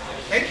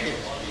 thank you.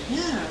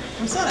 Yeah.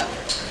 What's up?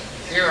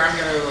 Here, I'm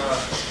going to,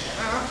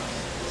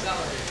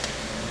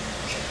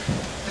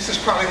 this is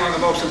probably one of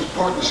the most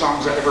important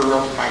songs I ever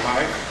wrote in my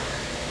life.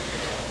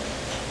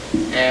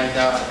 And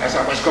as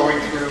I was going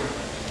through,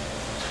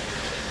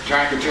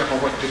 trying to determine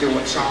what to do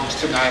with songs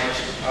tonight,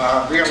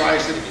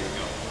 realized that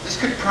this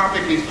could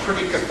probably be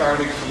pretty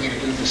cathartic for me to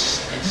do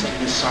this and sing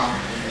this song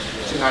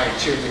tonight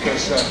too,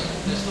 because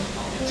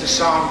it's a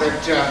song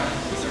that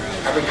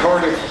I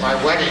recorded for my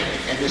wedding,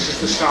 and this is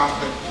the song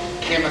that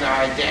Kim and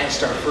I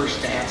danced our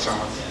first dance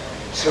on.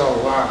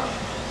 So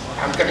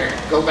I'm going to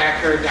go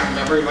back here down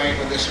memory lane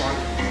with this one.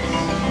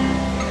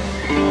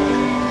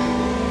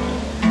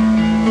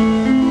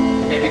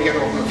 Maybe get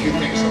over a few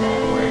things along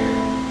the way.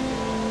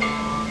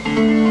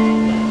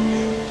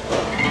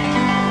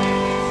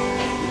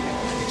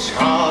 It's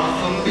hard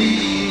for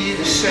me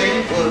to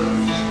say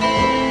words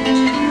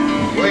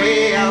the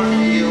way I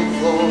feel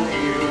for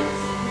you.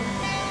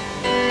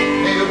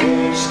 It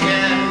won't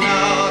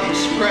cannot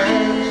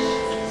express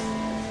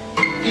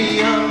the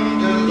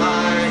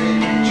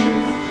underlying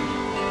truth.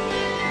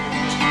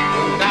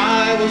 When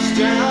I was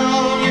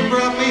down, you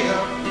brought me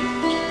up.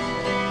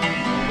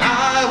 When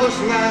I was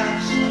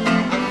last,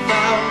 I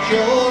found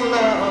your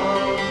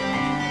love.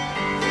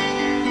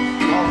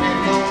 Call me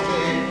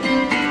lonely,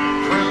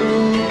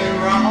 prove me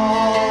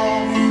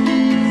wrong.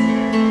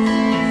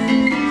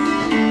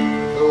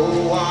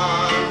 Though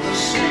I'm the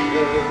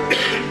singer,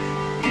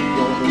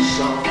 you're the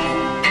song.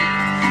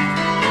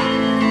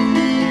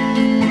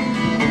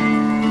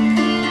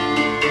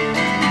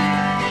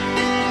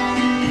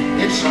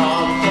 It's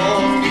hard for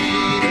me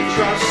to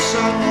trust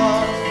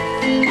someone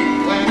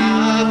when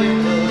I've been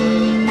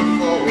hurt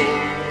before.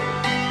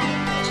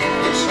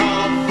 It's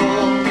hard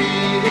for me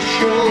to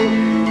show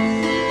you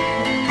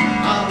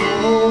I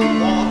won't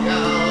walk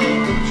out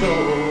the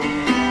door.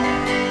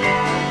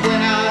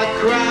 When I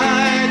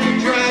cried to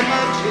dry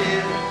my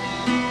tears,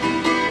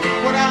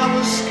 when I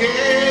was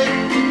scared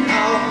to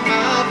count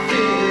my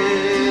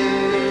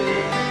fears,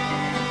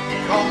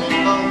 call me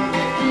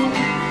lonely,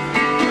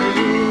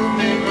 prove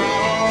me wrong.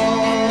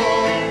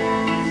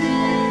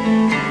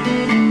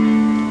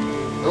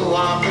 Though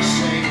I'm the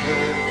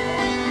singer,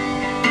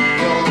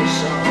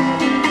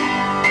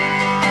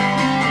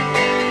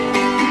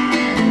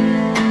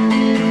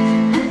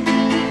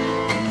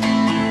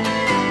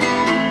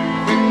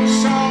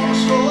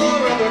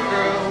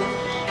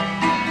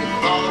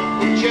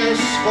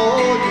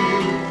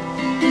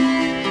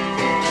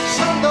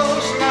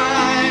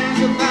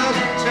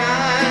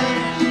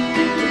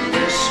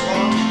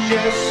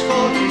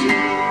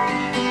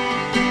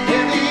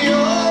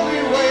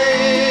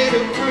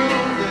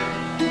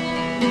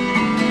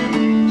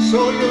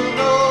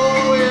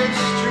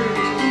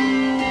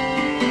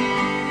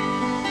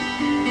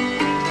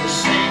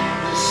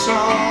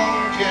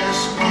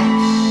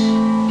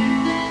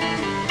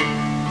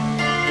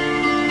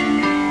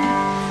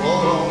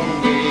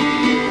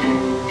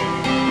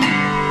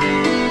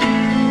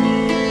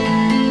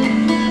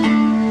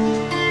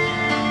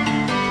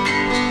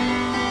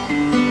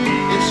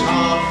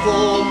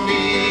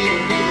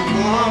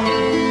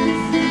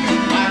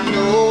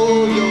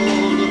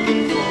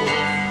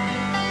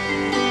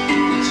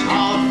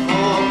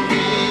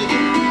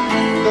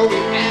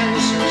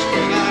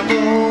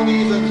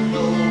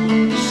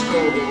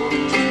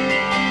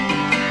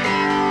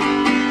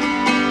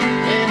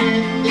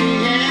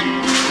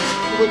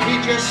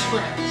 just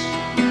friends.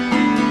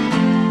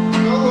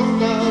 No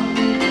love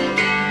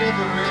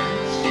never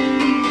ends.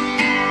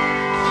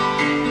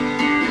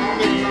 Call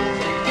me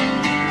lonely,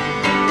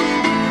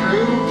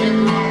 cruel and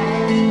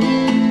wrong.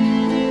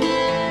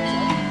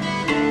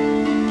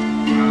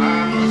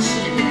 I'm a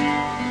singer.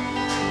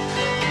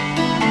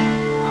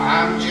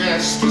 I'm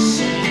just a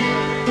singer.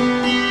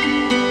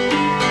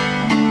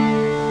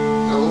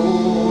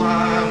 Though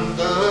I'm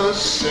the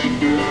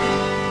singer,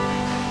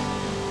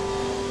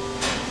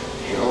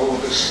 you're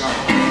the song.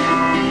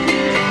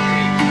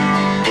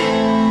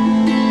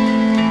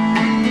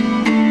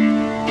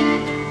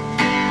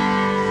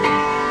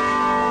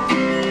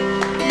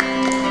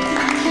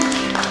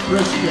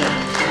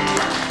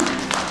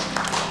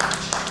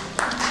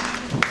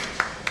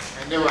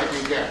 I knew I'd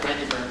do that. Thank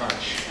you very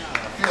much.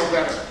 I feel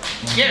better.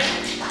 Yeah.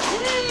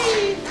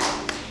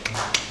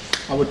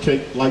 I would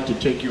like to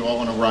take you all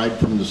on a ride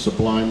from the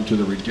sublime to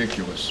the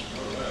ridiculous.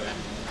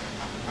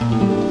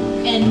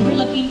 And we're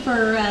looking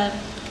for I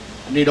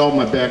need all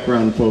my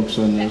background folks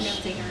on background this.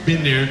 singer.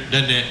 Been there,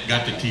 done that,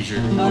 got the t-shirt.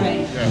 All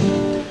right.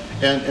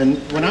 Yeah. And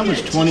when I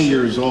was 20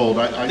 years old,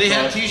 I They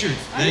thought, had t-shirts.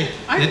 They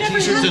I've had never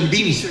t-shirts had and a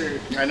beanies.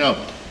 t-shirt. I know.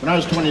 When I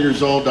was 20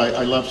 years old,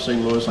 I left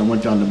St. Louis. I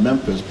went down to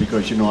Memphis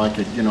because I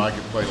could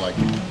play like,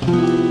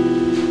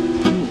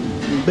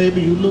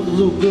 baby, you look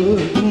so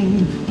good.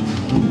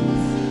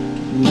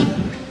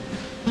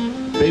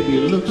 Baby,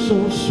 you look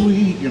so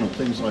sweet.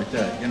 Things like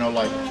that.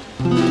 Like,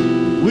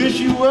 wish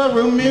you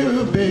were a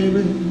mirror,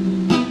 baby.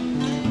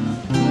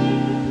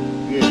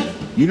 Yeah.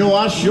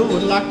 I sure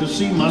would like to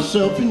see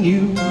myself in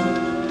you.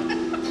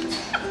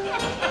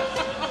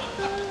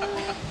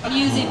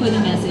 Music with a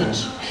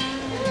message.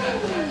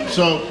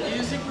 So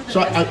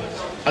I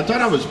thought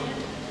I was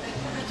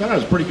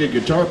a pretty good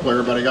guitar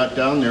player, but I got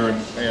down there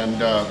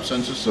and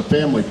since it's a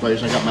family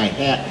place, I got my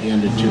hat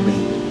handed to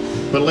me.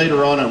 But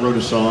later on, I wrote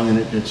a song, and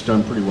it's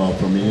done pretty well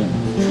for me. And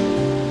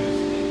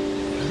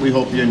we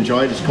hope you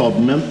enjoy it. It's called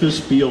Memphis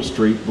Beale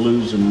Street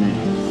Blues and Me.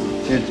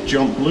 It's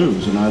jump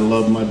blues, and I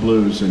love my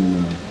blues.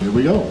 And here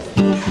we go.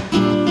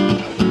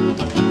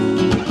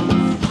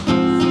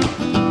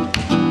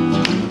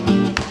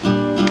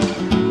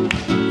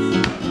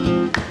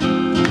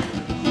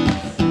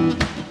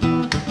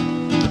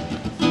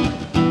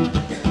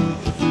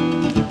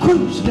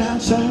 Down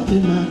south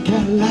in my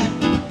Cadillac,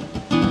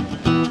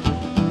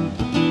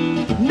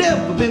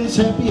 never been as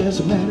happy as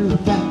a matter of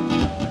fact.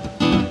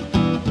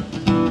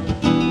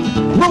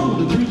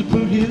 Rolling through the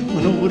boot hill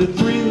and over the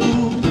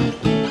thrill.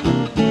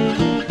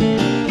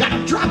 Got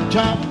a drop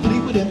top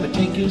Fleetwood and my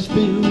tank is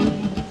filled.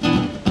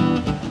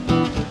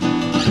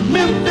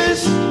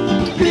 Memphis,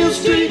 Beale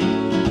Street,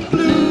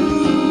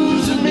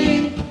 blues and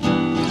me.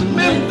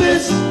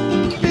 Memphis,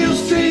 Beale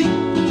Street,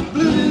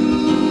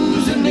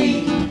 blues and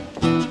me.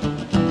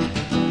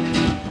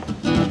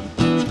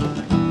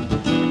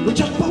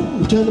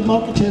 Tell the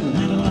market, tell them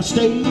how I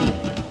stay.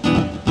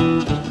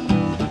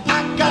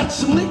 I got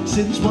some licks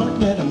in this one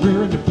that I'm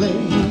rearing to play.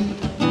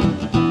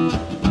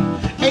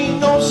 Ain't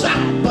no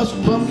side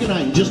bustin' bumpkin, I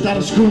ain't just out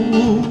of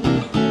school.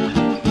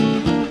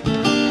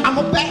 I'm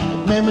a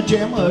bad mamma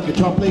jamma, a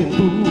guitar playing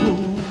fool.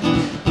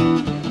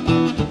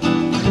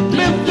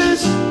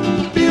 Memphis,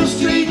 Beale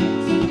Street,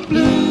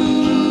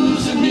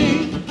 blues and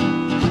me.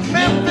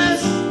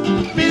 Memphis,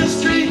 Beale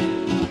Street,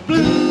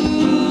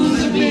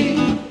 blues and me.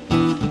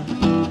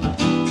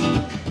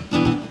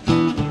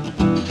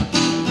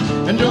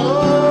 And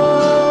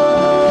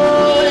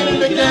oh, in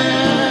the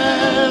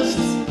gas.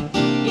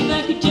 If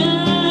I could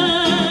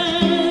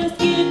just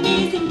give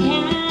me some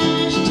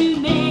cash to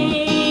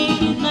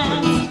make it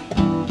last.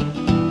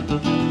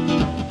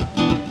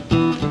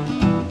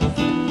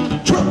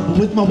 Trouble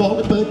with my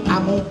wallet, but I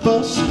won't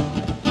fuss.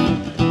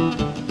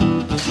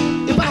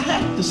 If I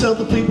have to sell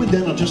the Fleetwood,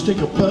 then I'll just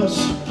take a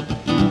bus.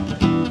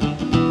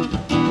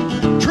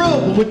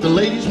 Trouble with the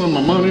ladies when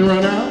my money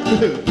run out.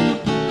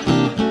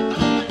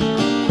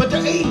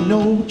 There ain't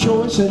no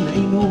choice and there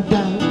ain't no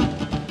doubt.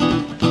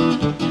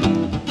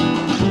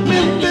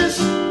 Memphis,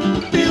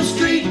 Beale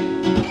Street,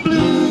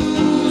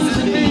 blues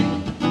and me.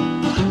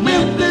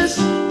 Memphis,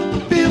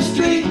 Beale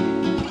Street,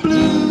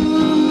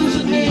 blues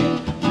and me.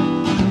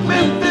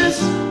 Memphis,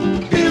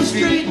 Beale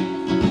Street,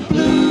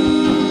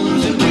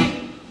 blues and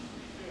me.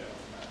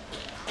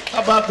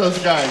 How about those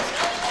guys?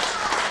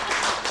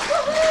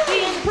 The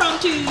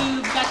impromptu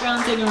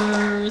background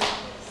singers.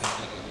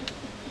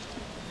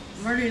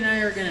 Marty and I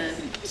are gonna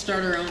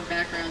start our own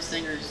background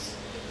singers.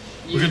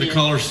 We're going to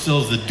call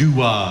ourselves the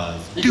Doo-Wahs.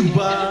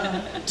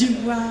 Doo-Wah.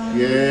 Doo-wah.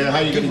 Yeah, how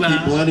you going to Doo-Wah.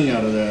 keep Lenny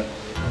out of that?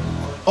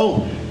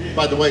 Oh,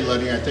 by the way,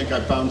 Lenny, I think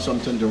I found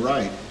something to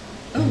write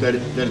that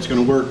it's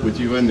going to work with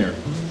you in there.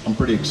 I'm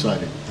pretty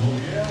excited.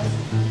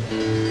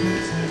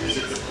 Is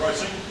it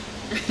depressing?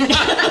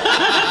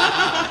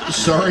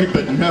 Sorry,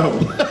 but no.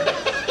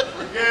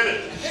 Forget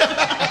it.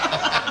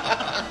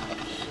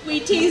 We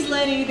tease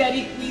Lenny that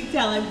we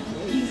tell him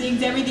he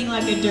sings everything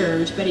like a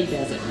dirge, but he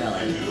doesn't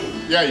really.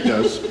 Yeah, he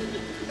does.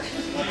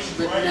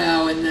 But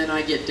now and then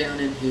I get down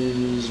in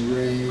his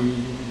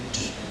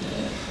range,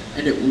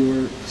 and it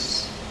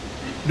works.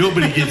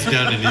 Nobody gets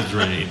down in his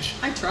range.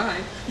 I try.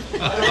 I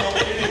don't know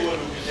anyone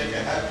who can take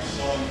a happy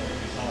song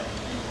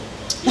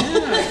and make it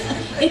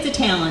Yeah. It's a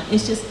talent.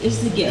 It's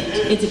a gift.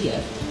 It's a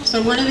gift.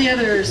 So one of the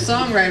other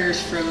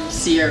songwriters from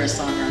Sierra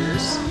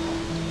Songwriters,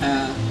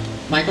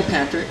 Michael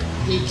Patrick,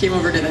 he came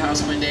over to the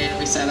house one day and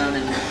we sat down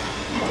and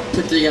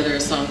put together a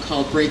song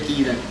called Break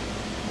Even.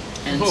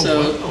 And Oh,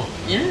 so, wow.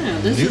 yeah,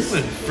 this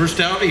Newman, is first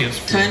outing.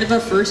 kind of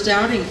a first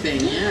outing thing,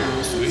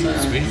 yeah. Sweet, So-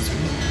 sweet,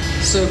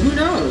 sweet. So who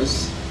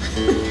knows?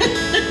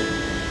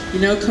 You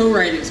know,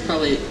 co-writing is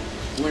probably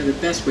one of the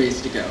best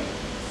ways to go.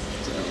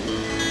 So,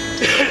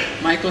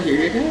 Michael, here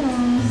you go.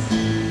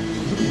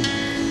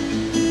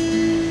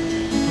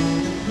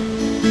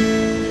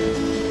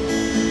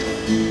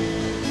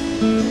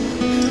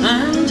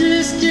 I'm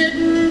just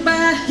getting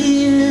by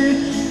here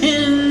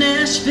in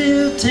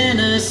Nashville,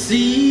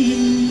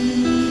 Tennessee.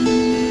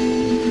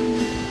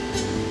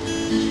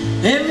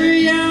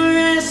 Every hour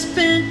I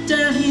spent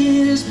down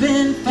here has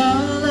been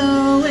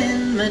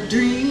following my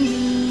dream.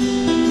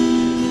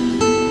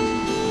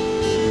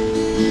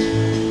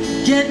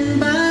 Getting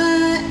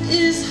by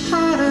is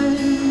harder,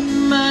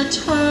 much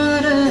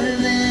harder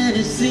than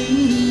it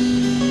seems.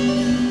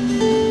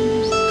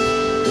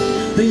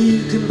 But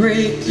you can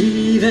break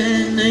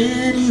even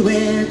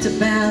anywhere, it's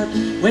about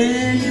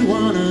where you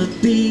wanna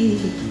be.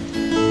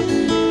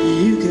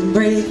 You can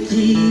break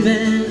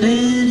even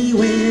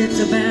anywhere, it's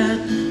about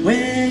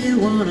where you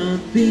wanna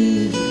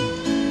be.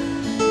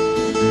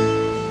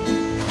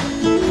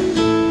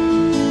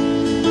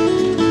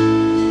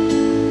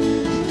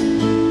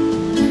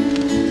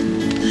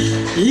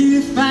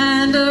 You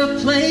find a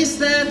place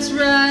that's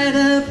right,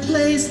 a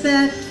place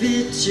that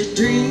fits your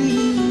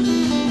dream.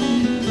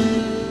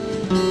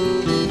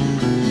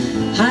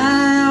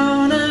 High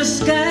on a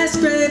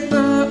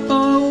skyscraper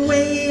or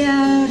way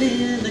out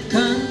in the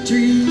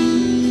country.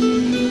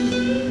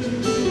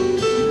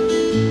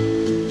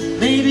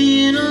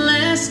 Maybe in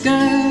Alaska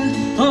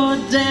or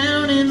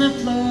down in the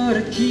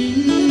Florida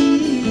Keys.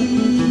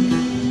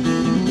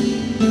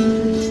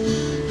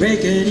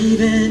 Breaking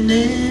even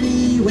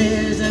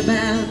anywhere's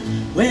about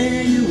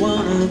where you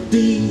wanna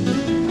be.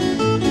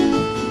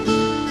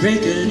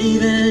 Breaking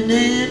even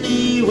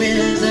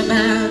anywhere's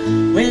about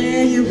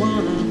where you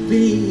wanna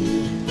be.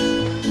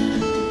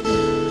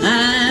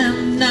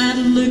 I'm not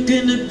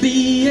looking to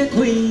be a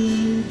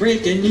queen.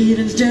 Breaking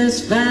even's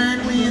just fine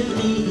with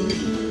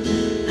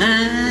me.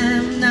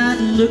 I'm not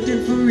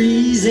looking for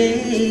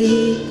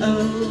easy,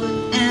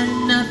 oh,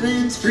 and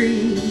nothing's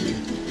free.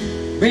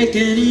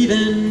 Breaking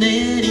even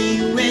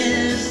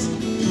anywhere's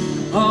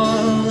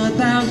all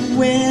about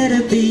where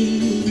to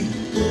be.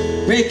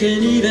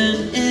 Breaking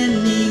even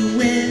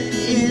anywhere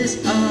is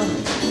all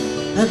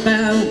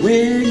about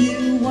where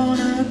you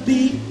wanna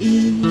be.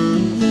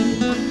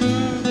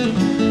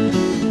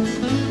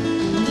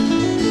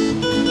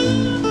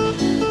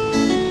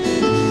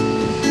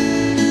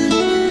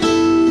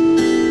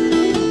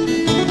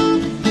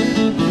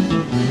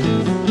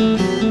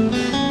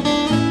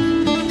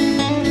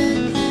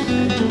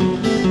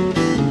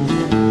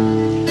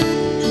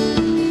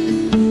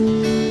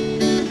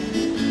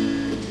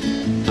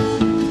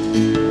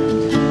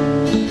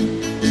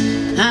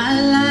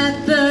 I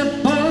light the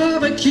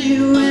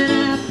barbecue and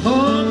I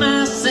pour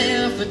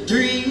myself a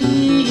drink.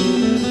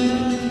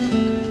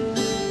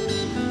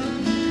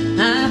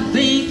 I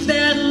think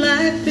that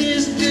life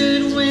is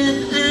good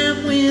when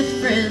I'm with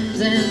friends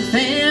and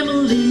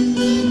family.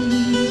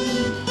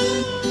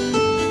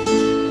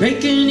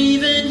 Breaking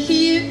even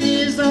here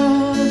is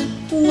all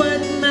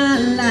what my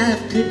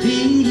life could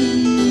be.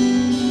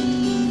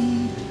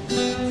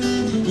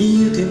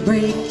 You can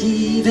break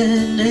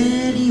even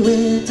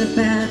anywhere, it's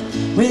about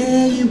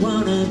where you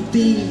wanna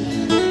be.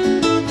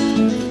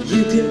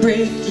 You can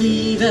break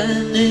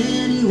even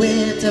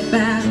anywhere, it's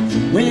about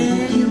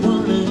where you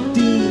wanna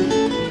be.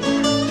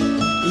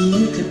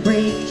 You can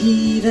break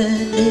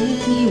even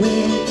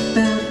anywhere, it's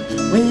about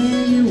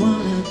where you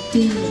wanna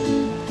be.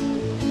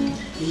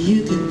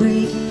 You can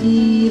break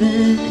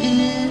even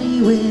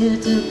anywhere,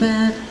 it's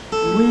about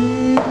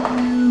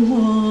where you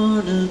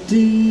wanna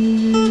be.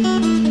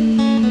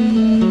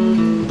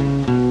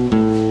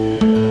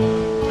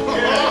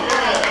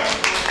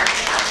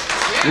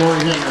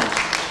 Glory Henry.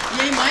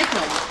 Yay,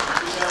 Michael.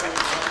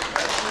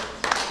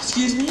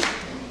 Excuse me?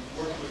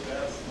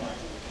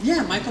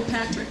 Yeah, Michael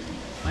Patrick.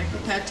 Michael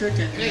Patrick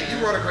and... Hey, you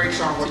wrote a great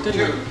song, It's a wasn't good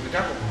you? one. The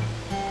Devil.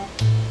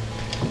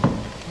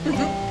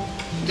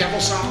 Devil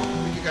song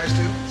that you guys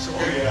do? So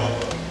Oh, yeah.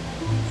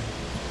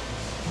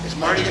 is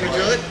Marty gonna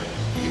do it?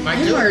 He might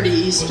Hey, do Marty it.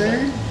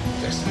 Easter.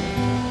 Just-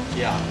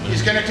 Yeah.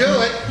 He's gonna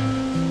do it.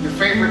 Your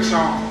favorite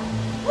song.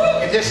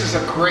 And this is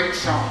a great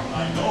song.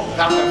 I know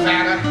that. About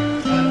Nevada.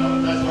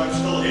 That's why I'm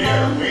still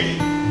here, waiting.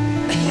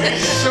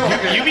 So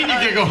good. You mean you're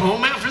gonna go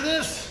home after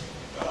this?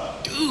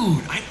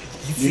 Dude,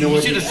 You know you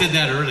what? should have said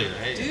that earlier,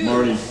 right? Dude.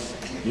 Marty,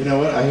 you know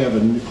what? I have a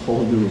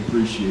whole new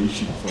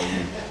appreciation for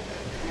you.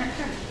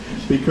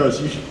 Because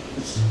you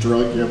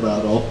drug him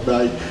out all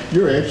night.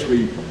 You're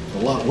actually a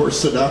lot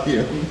worse than I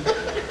am.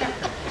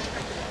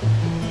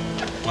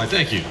 Why,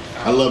 thank you.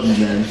 I love you,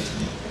 man.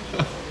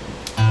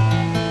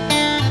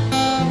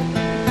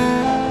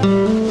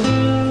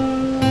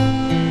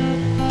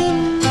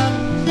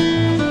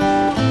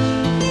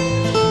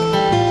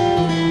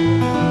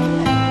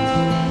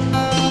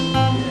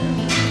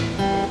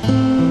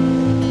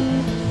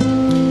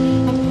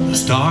 The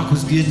stock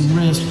was getting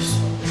restless,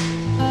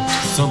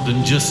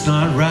 something just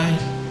not right.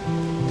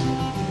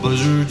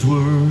 Buzzards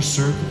were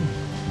circling,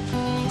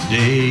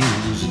 day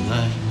was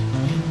night.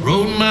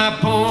 Rode my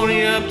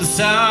pony up the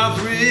South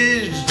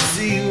Ridge to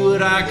see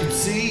what I could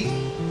see.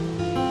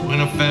 When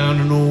I found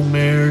an old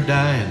mare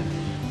dying,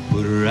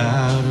 put her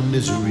out of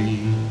misery.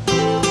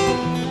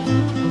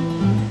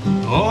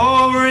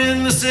 Over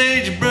in the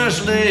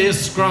sagebrush lay a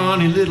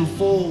scrawny little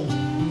foal.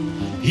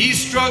 He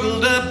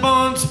struggled up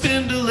on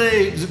spindle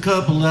legs, a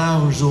couple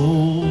hours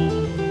old.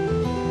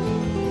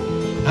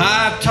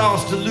 I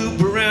tossed a loop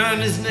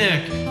around his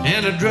neck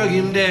and I drug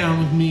him down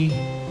with me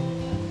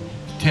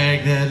to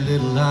tag that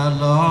little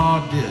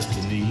outlaw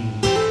Destiny.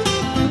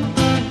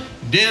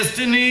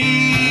 Destiny,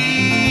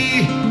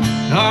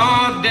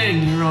 oh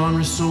dang your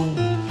ornery soul.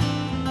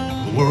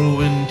 The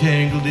whirlwind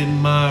tangled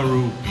in my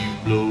rope, you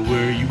blow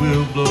where you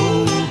will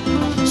blow.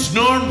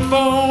 Snorting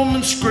foam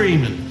and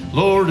screaming,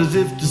 Lord, as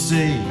if to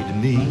say to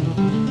me,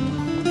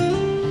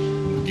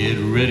 get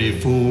ready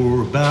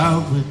for a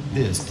bout with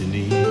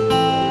destiny.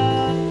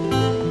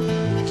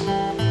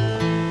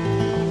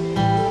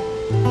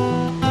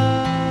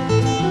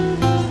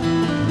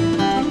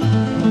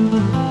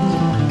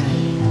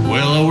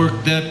 Well, I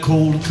worked that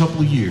colt a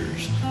couple of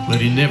years, but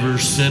he never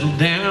settled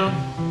down.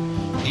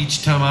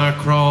 Each time I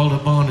crawled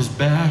up on his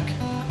back,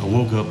 I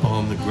woke up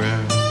on the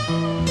ground.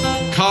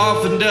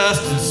 Coughing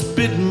dust and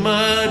spitting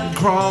mud,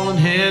 crawling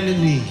hand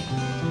and knee.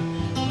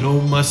 No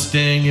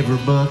Mustang ever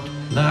bucked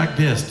like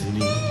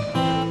Destiny.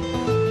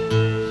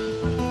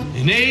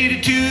 In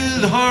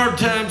 '82, the hard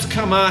times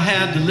come, I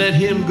had to let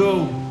him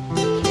go.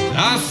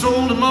 I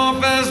sold him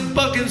off as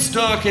bucking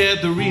stock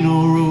at the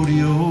Reno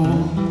Rodeo.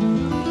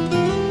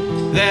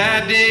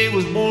 That day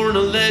was born a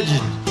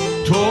legend,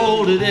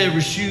 told at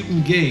every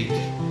shooting gate.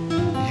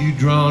 You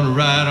drawn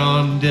right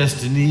on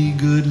Destiny,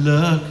 good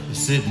luck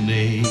sitting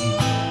eight.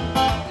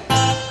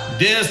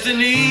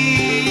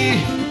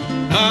 Destiny,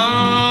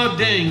 oh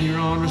dang your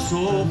honor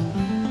soul.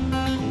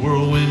 A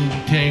whirlwind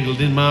tangled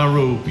in my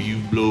rope,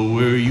 you blow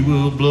where you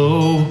will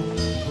blow.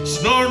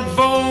 Snorting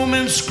foam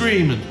and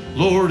screaming,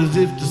 Lord, as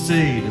if to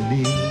say to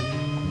me,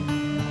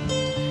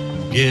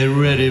 get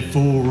ready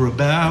for a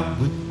bout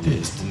with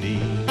destiny.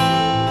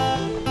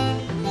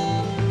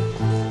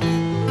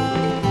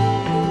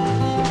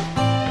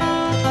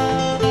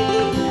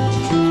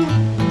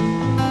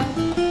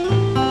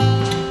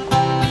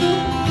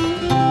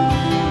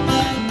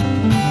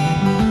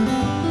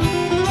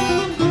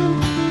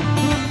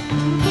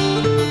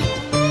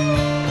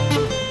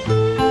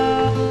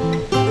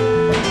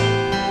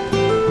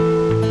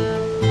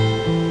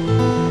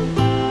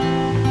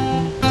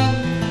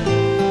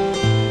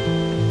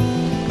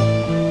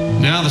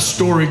 Now the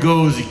story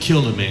goes he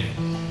killed a man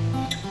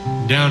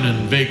down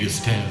in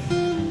Vegas town.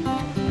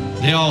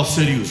 They all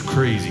said he was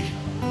crazy.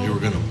 They were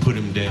gonna put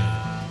him down.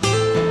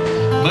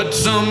 But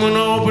someone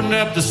opened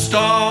up the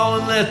stall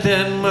and let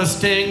that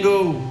Mustang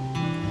go.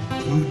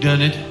 Who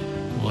done it?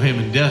 Well, him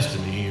and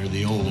Destiny are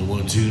the only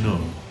ones who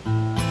know.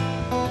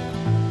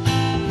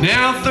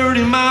 Now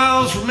 30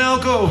 miles from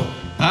Elko,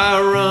 I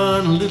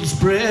run a little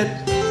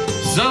spread.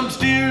 Some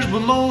steers,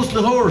 but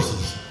mostly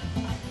horses,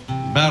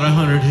 about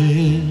 100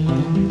 head.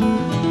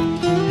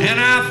 And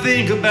I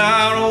think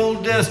about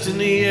old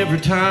Destiny every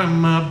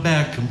time my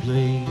back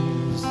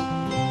complains.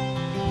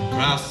 Or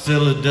I'll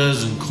sell a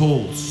dozen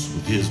colts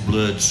with his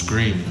blood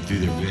screaming through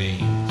their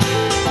veins.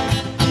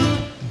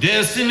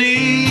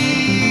 Destiny,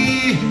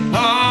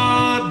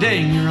 oh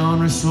dang your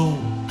honor soul.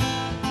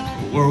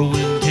 A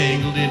whirlwind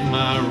tangled in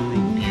my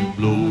rope, you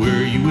blow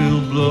where you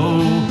will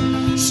blow.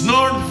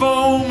 Snorting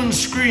foam and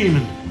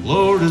screaming,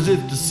 Lord, as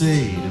if to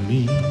say to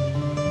me,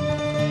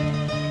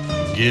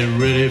 get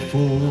ready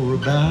for a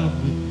bout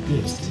with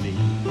destiny.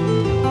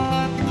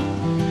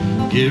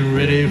 Get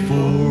ready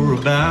for a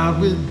bout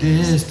with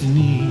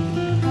destiny.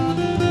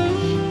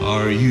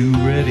 Are you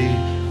ready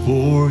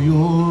for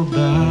your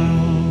bout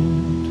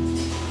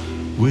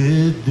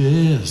with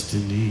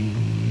destiny?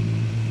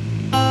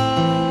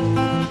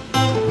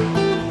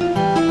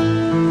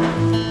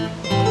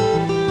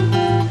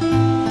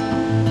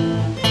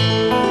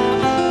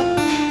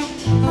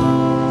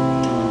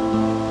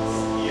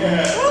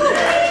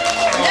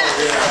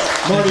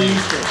 Marty,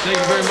 Thank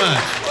you very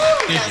much.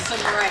 Thank you.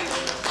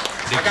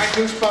 I got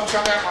goosebumps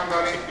on that one,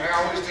 buddy. I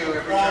always do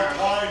every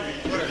time.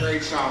 What a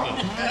great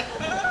song.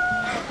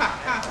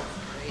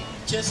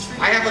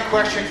 I have a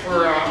question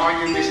for all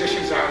you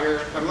musicians out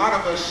here. A lot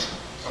of us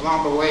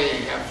along the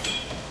way have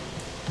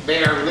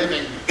made our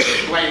living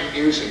playing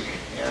music.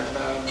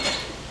 And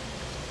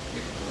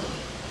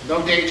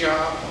no day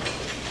job.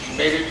 You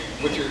made it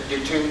with your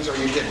tunes, or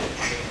you didn't.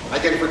 I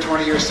did it for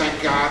 20 years, thank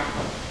God.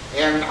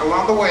 And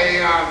along the way,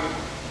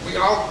 we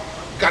all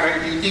got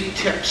a unique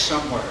tip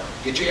somewhere.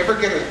 Did you ever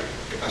get a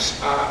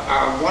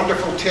a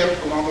wonderful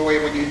tip along the way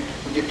when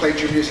you played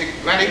your music.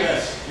 Lenny?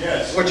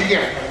 Yes. What'd you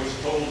get? I was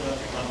told not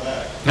to come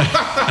back.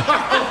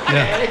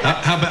 Yeah.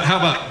 How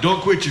about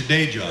don't quit your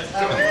day job?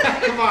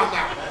 Come on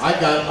now.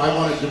 I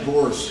want a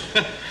divorce.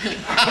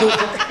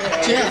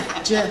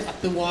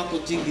 Jeff, the walk will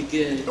do you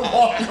good. Well,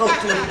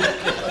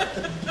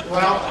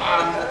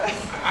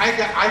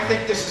 I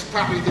think this is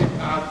probably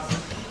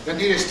the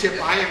neatest tip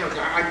I ever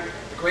got.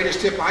 The greatest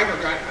tip I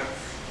ever got.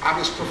 I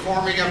was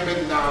performing up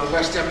in the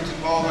West Edmonton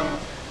Mall in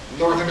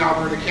northern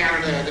Alberta,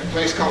 Canada, at a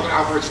place called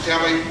Albert's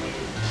Deli.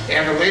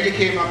 And a lady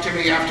came up to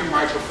me after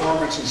my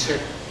performance and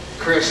said,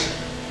 "Chris,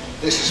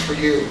 this is for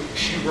you."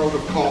 She wrote a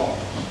poem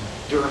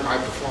during my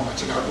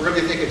performance. And I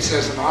really think it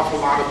says an awful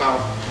lot about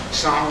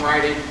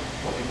songwriting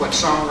and what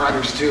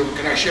songwriters do.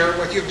 Can I share it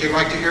with you? Would you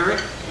like to hear it?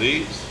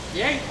 Please.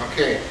 Yay.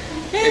 Okay.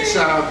 It's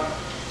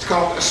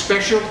called A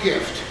Special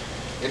Gift.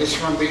 It is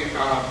from the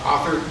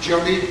author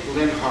Jody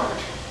Linhart.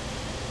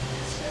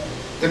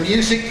 The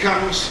music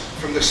comes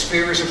from the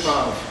spheres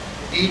above,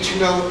 each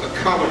note a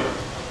color,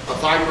 a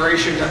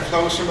vibration that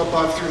flows from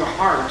above through the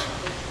heart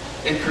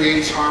and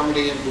creates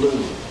harmony and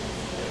bloom.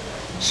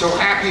 So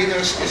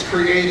happiness is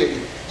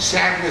created,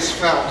 sadness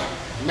felt,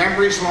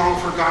 memories long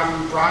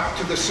forgotten brought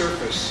to the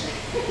surface,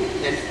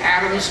 and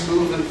atoms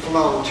move and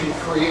flow to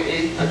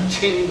create a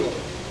tingle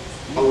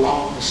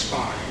along the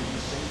spine.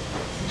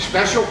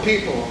 Special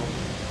people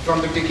from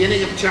the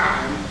beginning of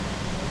time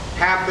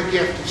have the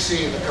gift of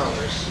seeing the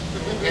colors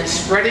and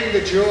spreading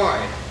the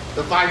joy,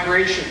 the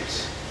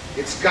vibrations.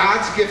 It's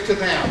God's gift to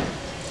them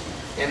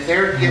and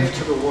their gift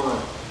to the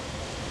world.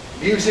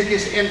 Music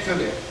is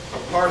infinite,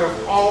 a part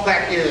of all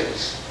that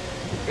is,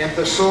 and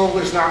the soul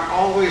is not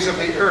always of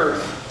the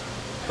earth,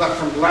 but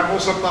from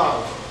levels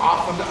above,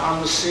 often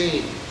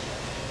unseen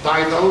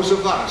by those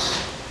of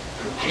us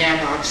who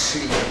cannot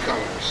see the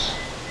colors.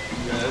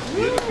 That's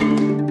beautiful.